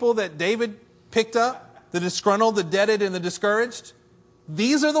 3D people that David picked up? The disgruntled, the deaded, and the discouraged?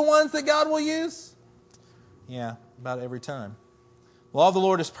 These are the ones that God will use? Yeah, about every time. The law of the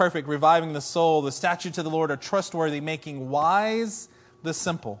Lord is perfect, reviving the soul. The statutes of the Lord are trustworthy, making wise the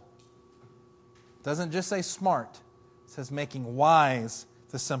simple. It doesn't just say smart. It says making wise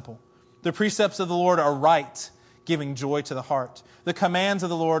the simple. The precepts of the Lord are right, giving joy to the heart. The commands of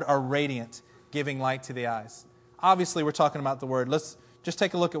the Lord are radiant, giving light to the eyes. Obviously, we're talking about the Word. Let's Just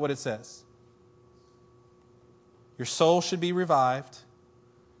take a look at what it says. Your soul should be revived.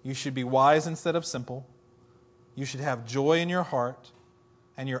 You should be wise instead of simple. You should have joy in your heart,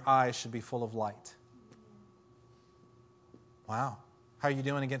 and your eyes should be full of light. Wow. How are you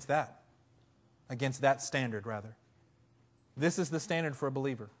doing against that? Against that standard, rather. This is the standard for a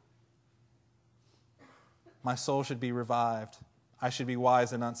believer. My soul should be revived. I should be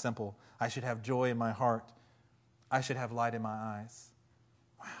wise and not simple. I should have joy in my heart. I should have light in my eyes.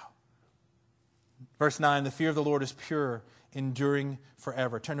 Wow. Verse 9, the fear of the Lord is pure, enduring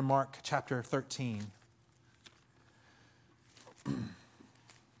forever. Turn to Mark chapter 13.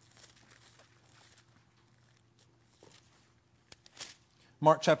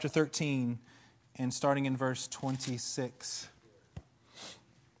 Mark chapter 13, and starting in verse 26.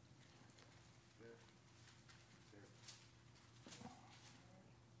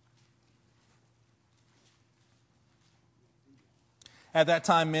 At that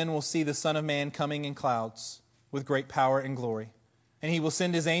time men will see the Son of Man coming in clouds with great power and glory. And He will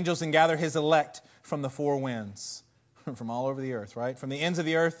send His angels and gather His elect from the four winds, from all over the earth, right? From the ends of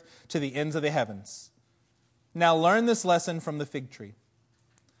the earth to the ends of the heavens. Now learn this lesson from the fig tree.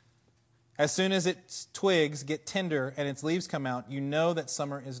 As soon as its twigs get tender and its leaves come out, you know that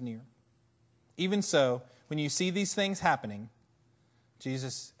summer is near. Even so, when you see these things happening,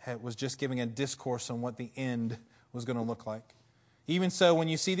 Jesus was just giving a discourse on what the end was going to look like. Even so, when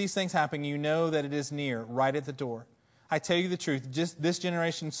you see these things happening, you know that it is near, right at the door. I tell you the truth, this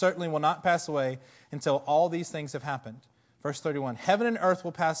generation certainly will not pass away until all these things have happened. Verse 31, heaven and earth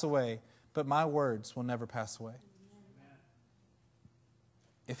will pass away, but my words will never pass away.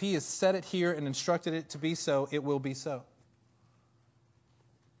 If He has said it here and instructed it to be so, it will be so.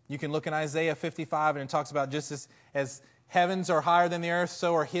 You can look in Isaiah 55 and it talks about just as heavens are higher than the earth,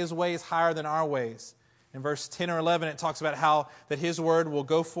 so are His ways higher than our ways. In verse 10 or 11, it talks about how that His word will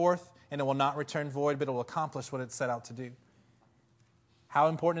go forth and it will not return void, but it will accomplish what it's set out to do. How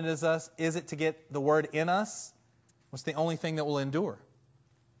important is it to get the word in us? What's the only thing that will endure?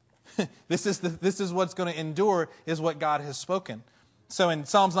 This is what's going to endure, is what God has spoken. So in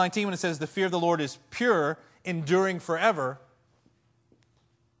Psalms 19, when it says the fear of the Lord is pure, enduring forever,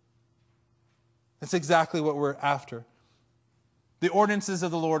 that's exactly what we're after. The ordinances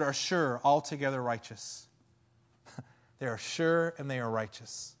of the Lord are sure, altogether righteous. They are sure and they are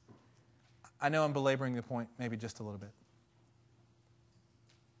righteous. I know I'm belaboring the point maybe just a little bit.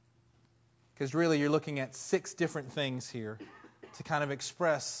 Because really you're looking at 6 different things here to kind of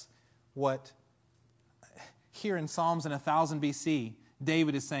express what, here in Psalms in 1000 BC,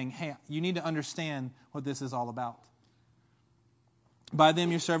 David is saying, hey, you need to understand what this is all about. By them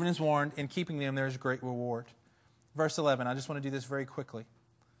your servant is warned, in keeping them there is great reward. Verse 11, I just want to do this very quickly.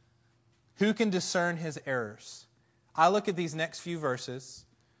 Who can discern his errors? I look at these next few verses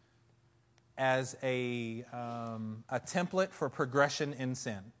as a template for progression in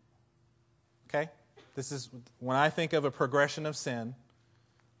sin. Okay? This is, when I think of a progression of sin,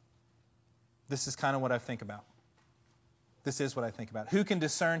 this is kind of what I think about. This is what I think about. Who can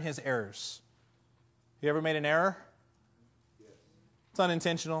discern his errors? You ever made an error? Yes. It's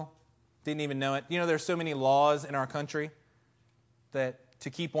unintentional. Didn't even know it. You know, there's so many laws in our country that to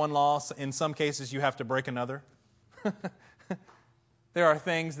keep one law, in some cases you have to break another. There are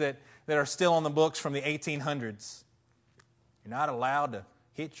things that are still on the books from the 1800s. You're not allowed to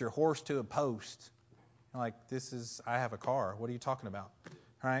hitch your horse to a post. You're like, I have a car. What are you talking about?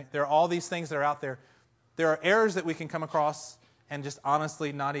 All right? There are all these things that are out there. There are errors that we can come across and just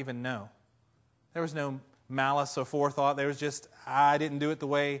honestly not even know. There was no malice or forethought. There was just, I didn't do it the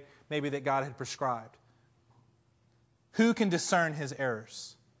way maybe that God had prescribed. Who can discern his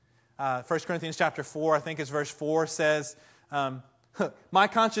errors? 1 Corinthians chapter 4, I think it's verse 4, says, my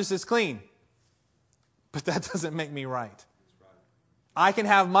conscience is clean, but that doesn't make me right. I can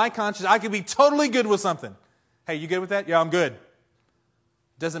have my conscience, I can be totally good with something. Hey, you good with that? Yeah, I'm good.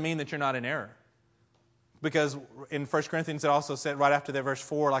 Doesn't mean that you're not in error. Because in 1 Corinthians it also said, right after that verse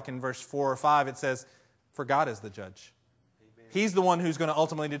 4, like in verse 4 or 5, it says, for God is the judge. Amen. He's the one who's going to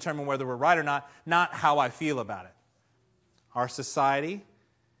ultimately determine whether we're right or not how I feel about it. Our society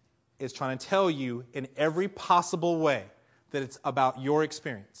is trying to tell you in every possible way that it's about your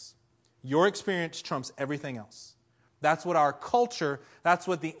experience. Your experience trumps everything else. That's what our culture, that's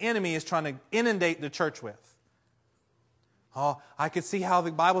what the enemy is trying to inundate the church with. Oh, I could see how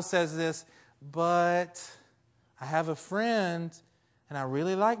the Bible says this, but I have a friend, and I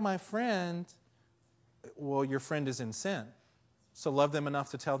really like my friend. Well, your friend is in sin. So love them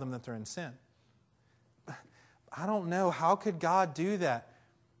enough to tell them that they're in sin. I don't know. How could God do that?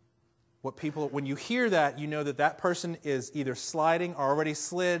 When you hear that, you know that that person is either sliding or already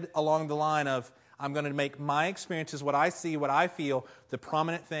slid along the line of, I'm going to make my experiences, what I see, what I feel, the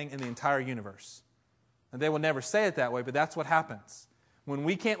prominent thing in the entire universe. And they will never say it that way, but that's what happens. When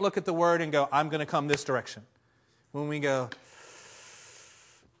we can't look at the Word and go, I'm going to come this direction. When we go,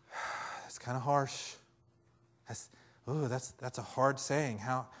 that's kind of harsh. That's a hard saying.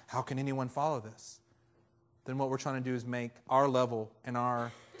 How can anyone follow this? Then what we're trying to do is make our level and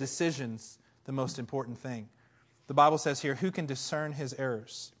our decisions the most important thing. The Bible says here, who can discern his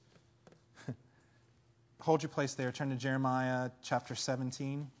errors? Hold your place there. Turn to Jeremiah chapter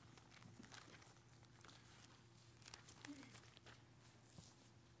 17.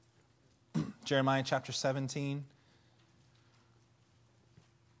 Jeremiah chapter 17,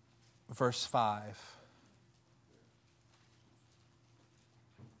 verse 5.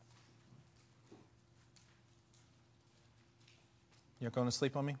 You're going to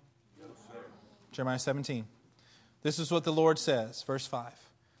sleep on me? No, sir. Jeremiah 17. This is what the Lord says, verse 5.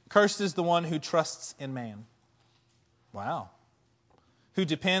 Cursed is the one who trusts in man. Wow. Who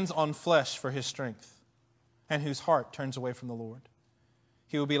depends on flesh for his strength, and whose heart turns away from the Lord.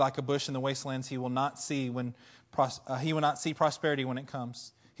 He will be like a bush in the wastelands. He will not see prosperity when it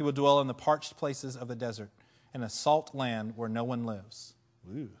comes. He will dwell in the parched places of the desert, in a salt land where no one lives.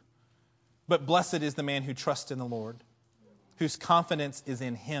 Ooh. But blessed is the man who trusts in the Lord, whose confidence is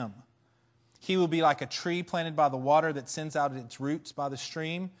in Him. He will be like a tree planted by the water that sends out its roots by the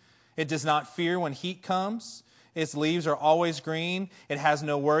stream. It does not fear when heat comes. Its leaves are always green. It has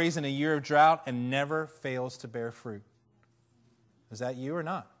no worries in a year of drought and never fails to bear fruit. Is that you or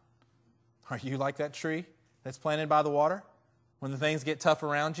not? Are you like that tree that's planted by the water? When the things get tough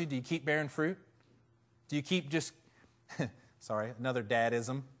around you, do you keep bearing fruit? Do you keep just, sorry, another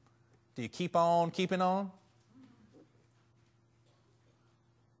dadism. Do you keep on keeping on?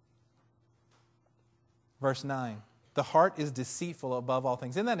 Verse 9, the heart is deceitful above all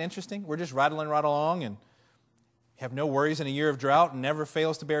things. Isn't that interesting? We're just rattling right along and have no worries in a year of drought and never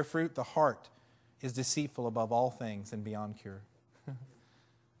fails to bear fruit. The heart is deceitful above all things and beyond cure.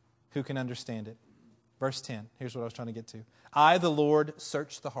 Who can understand it? Verse 10, here's what I was trying to get to. I, the Lord,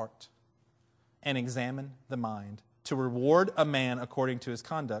 search the heart and examine the mind to reward a man according to his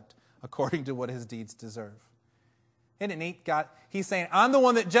conduct, according to what his deeds deserve. Isn't it neat? God, He's saying, I'm the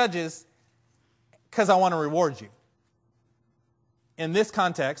one that judges because I want to reward you. In this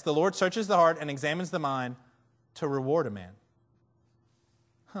context, the Lord searches the heart and examines the mind to reward a man.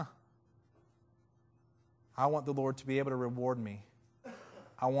 I want the Lord to be able to reward me.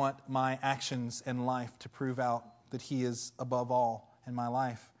 I want my actions and life to prove out that He is above all in my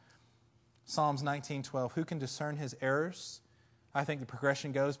life. Psalms 19:12, who can discern his errors? I think the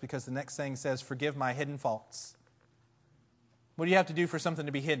progression goes because the next thing says, forgive my hidden faults. What do you have to do for something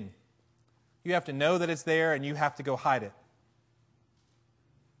to be hidden? You have to know that it's there and you have to go hide it.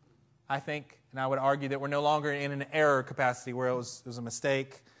 I think, and I would argue that we're no longer in an error capacity where it was a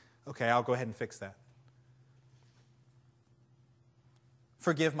mistake. Okay, I'll go ahead and fix that.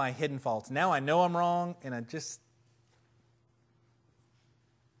 Forgive my hidden faults. Now I know I'm wrong, and I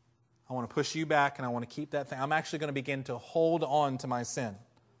want to push you back, and I want to keep that thing. I'm actually going to begin to hold on to my sin.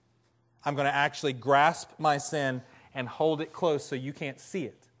 I'm going to actually grasp my sin and hold it close so you can't see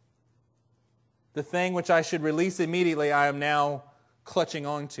it. The thing which I should release immediately, I am now clutching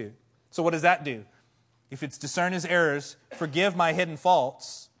on to. So what does that do? If it's discern his errors, forgive my hidden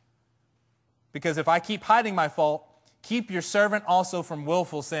faults, because if I keep hiding my fault, keep your servant also from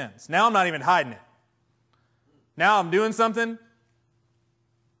willful sins. Now I'm not even hiding it. Now I'm doing something,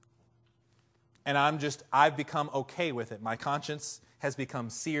 and I've become okay with it. My conscience has become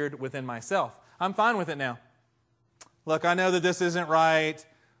seared within myself. I'm fine with it now. Look, I know that this isn't right,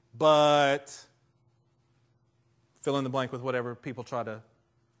 but fill in the blank with whatever people try to.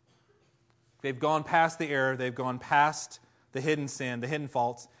 They've gone past the error. They've gone past the hidden sin, the hidden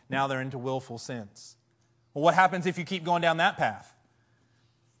faults. Now they're into willful sins. Well, what happens if you keep going down that path?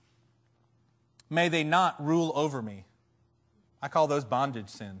 May they not rule over me. I call those bondage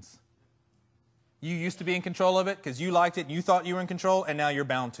sins. You used to be in control of it because you liked it, you thought you were in control, and now you're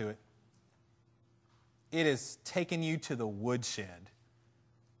bound to it. It has taken you to the woodshed.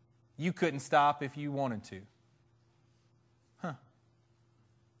 You couldn't stop if you wanted to.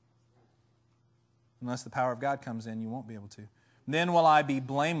 Unless the power of God comes in, you won't be able to. Then will I be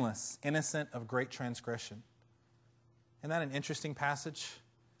blameless, innocent of great transgression. Isn't that an interesting passage?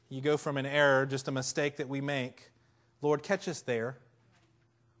 You go from an error, just a mistake that we make. Lord, catch us there.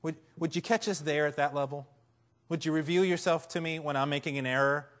 Would you catch us there at that level? Would you reveal yourself to me when I'm making an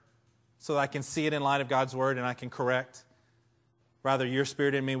error so that I can see it in light of God's Word and I can correct? Rather, your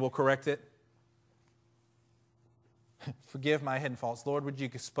Spirit in me will correct it. Forgive my hidden faults. Lord, would you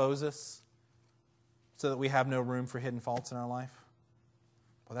expose us so that we have no room for hidden faults in our life?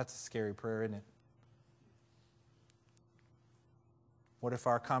 Well, that's a scary prayer, isn't it? What if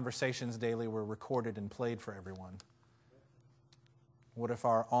our conversations daily were recorded and played for everyone? What if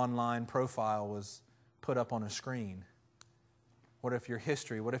our online profile was put up on a screen? What if your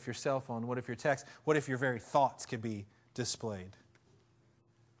history, what if your cell phone, what if your text, what if your very thoughts could be displayed?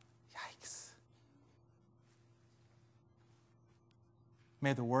 Yikes.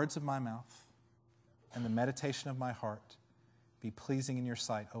 May the words of my mouth and the meditation of my heart be pleasing in your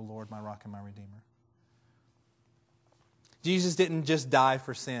sight, O Lord, my rock and my redeemer. Jesus didn't just die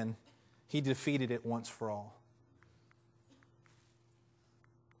for sin. He defeated it once for all.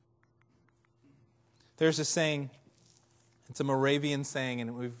 There's a saying, it's a Moravian saying,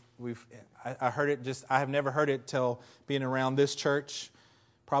 and I heard it I have never heard it till being around this church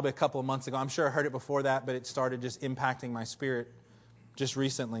probably a couple of months ago. I'm sure I heard it before that, but it started just impacting my spirit just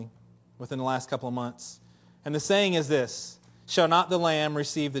recently, within the last couple of months. And the saying is this: shall not the Lamb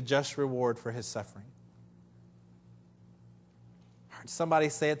receive the just reward for his suffering? I heard somebody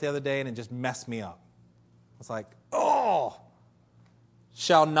say it the other day and it just messed me up. It's like, oh!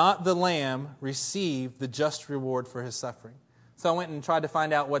 Shall not the Lamb receive the just reward for his suffering? So I went and tried to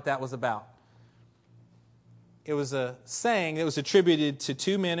find out what that was about. It was a saying that was attributed to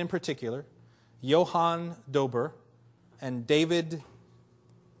two men in particular, Johann Dober and David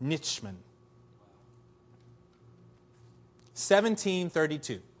Nitschmann.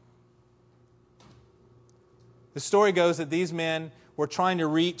 1732. The story goes that these men were trying to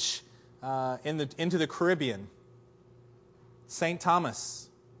reach into the Caribbean, St. Thomas,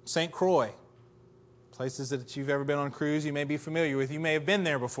 St. Croix, places that if you've ever been on a cruise you may be familiar with. You may have been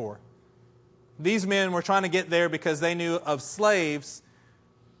there before. These men were trying to get there because they knew of slaves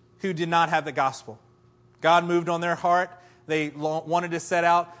who did not have the gospel. God moved on their heart. They wanted to set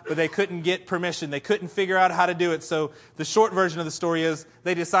out, but they couldn't get permission. They couldn't figure out how to do it. So the short version of the story is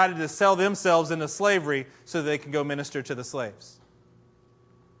they decided to sell themselves into slavery so that they could go minister to the slaves.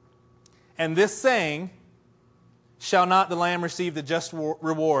 And this saying, shall not the Lamb receive the just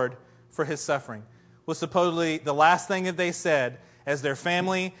reward for his suffering, was supposedly the last thing that they said as their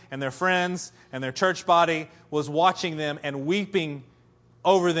family and their friends and their church body was watching them and weeping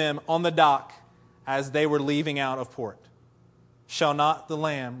over them on the dock as they were leaving out of port. Shall not the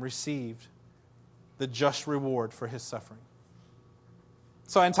Lamb receive the just reward for his suffering?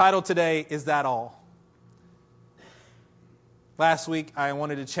 So I entitled today, Is That All? Last week I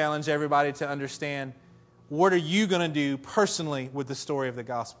wanted to challenge everybody to understand, what are you going to do personally with the story of the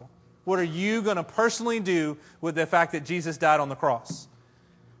gospel? What are you going to personally do with the fact that Jesus died on the cross?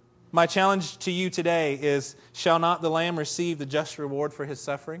 My challenge to you today is, shall not the Lamb receive the just reward for his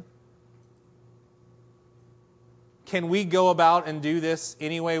suffering? Can we go about and do this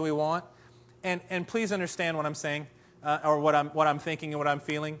any way we want? And please understand what I'm saying, or what I'm thinking and what I'm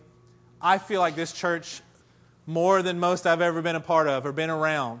feeling. I feel like this church, more than most I've ever been a part of or been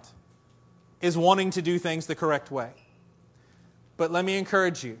around, is wanting to do things the correct way. But let me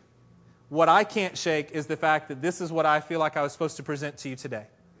encourage you. What I can't shake is the fact that this is what I feel like I was supposed to present to you today.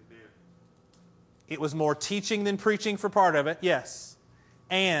 Amen. It was more teaching than preaching for part of it, yes.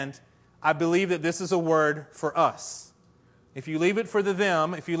 And I believe that this is a word for us. If you leave it for the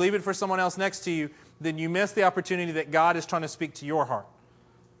them, if you leave it for someone else next to you, then you miss the opportunity that God is trying to speak to your heart.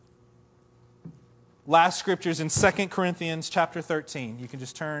 Last scriptures in 2 Corinthians chapter 13. You can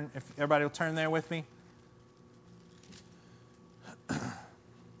just turn, if everybody will turn there with me.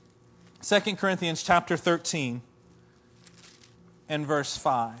 2 Corinthians chapter 13 and verse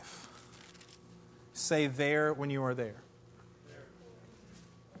 5. Say there when you are there.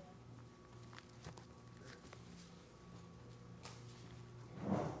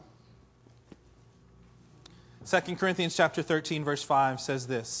 2 Corinthians chapter 13, verse 5 says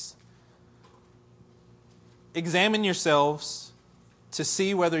this: examine yourselves to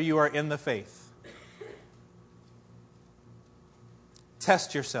see whether you are in the faith.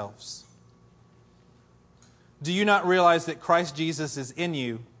 Test yourselves. Do you not realize that Christ Jesus is in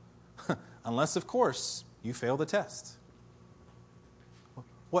you, unless, of course, you fail the test?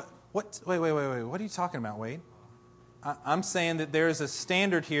 Wait, what are you talking about, Wade? I'm saying that there is a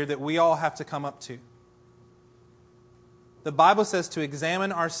standard here that we all have to come up to. The Bible says to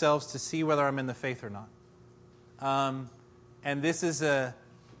examine ourselves to see whether I'm in the faith or not. And this is the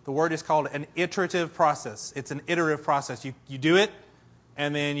word is called an iterative process. It's an iterative process. You do it,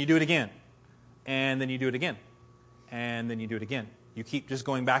 and then you do it again. And then you do it again. And then you do it again. You keep just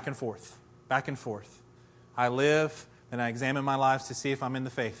going back and forth, back and forth. I live Then I examine my life to see if I'm in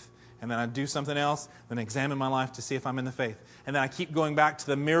the faith. And then I do something else, then I examine my life to see if I'm in the faith. And then I keep going back to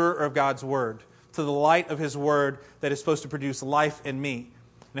the mirror of God's Word, to the light of His Word that is supposed to produce life in me.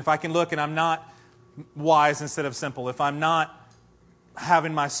 And if I can look and I'm not wise instead of simple, if I'm not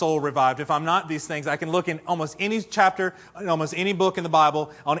having my soul revived, if I'm not these things, I can look in almost any chapter, in almost any book in the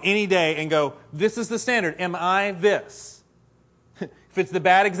Bible, on any day and go, this is the standard. Am I this? If it's the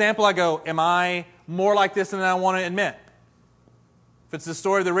bad example, I go, am I more like this than I want to admit? If it's the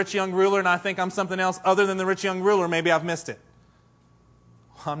story of the rich young ruler and I think I'm something else other than the rich young ruler, maybe I've missed it.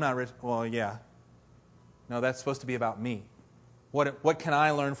 Well, I'm not rich. Well, yeah. No, that's supposed to be about me. What can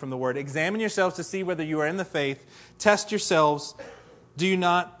I learn from the Word? Examine yourselves to see whether you are in the faith. Test yourselves. Do you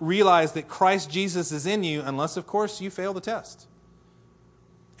not realize that Christ Jesus is in you, unless, of course, you fail the test?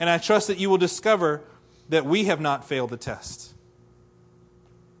 And I trust that you will discover that we have not failed the test.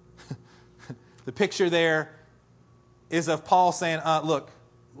 The picture there is of Paul saying, look,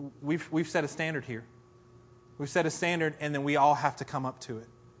 we've set a standard here. We've set a standard, and then we all have to come up to it.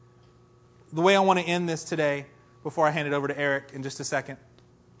 The way I want to end this today, before I hand it over to Eric in just a second,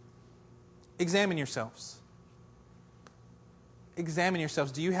 examine yourselves. Examine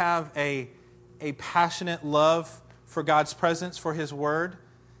yourselves. Do you have a passionate love for God's presence, for His Word?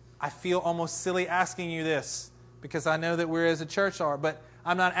 I feel almost silly asking you this, because I know that we as a church are, but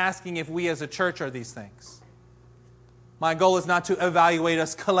I'm not asking if we as a church are these things. My goal is not to evaluate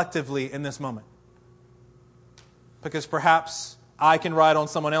us collectively in this moment, because perhaps I can ride on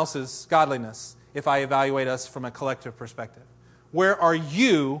someone else's godliness if I evaluate us from a collective perspective. Where are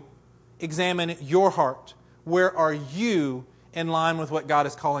you? Examine your heart. Where are you in line with what God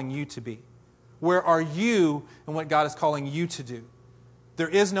is calling you to be? Where are you in what God is calling you to do? There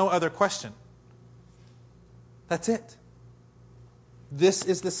is no other question. That's it. This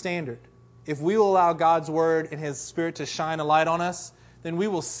is the standard. If we will allow God's Word and His Spirit to shine a light on us, then we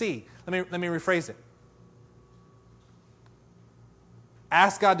will see. Let me rephrase it.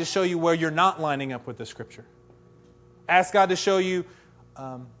 Ask God to show you where you're not lining up with the Scripture. Ask God to show you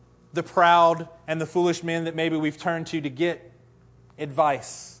the proud and the foolish men that maybe we've turned to get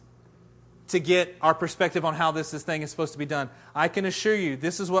advice, to get our perspective on how this thing is supposed to be done. I can assure you,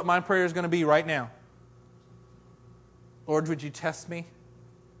 this is what my prayer is going to be right now. Lord, would you test me?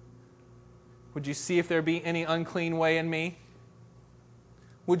 Would you see if there be any unclean way in me?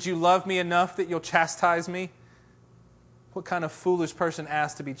 Would you love me enough that you'll chastise me? What kind of foolish person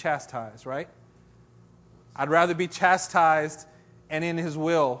asks to be chastised, right? I'd rather be chastised and in His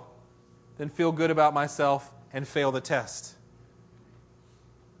will than feel good about myself and fail the test.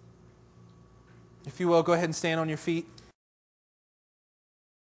 If you will, go ahead and stand on your feet.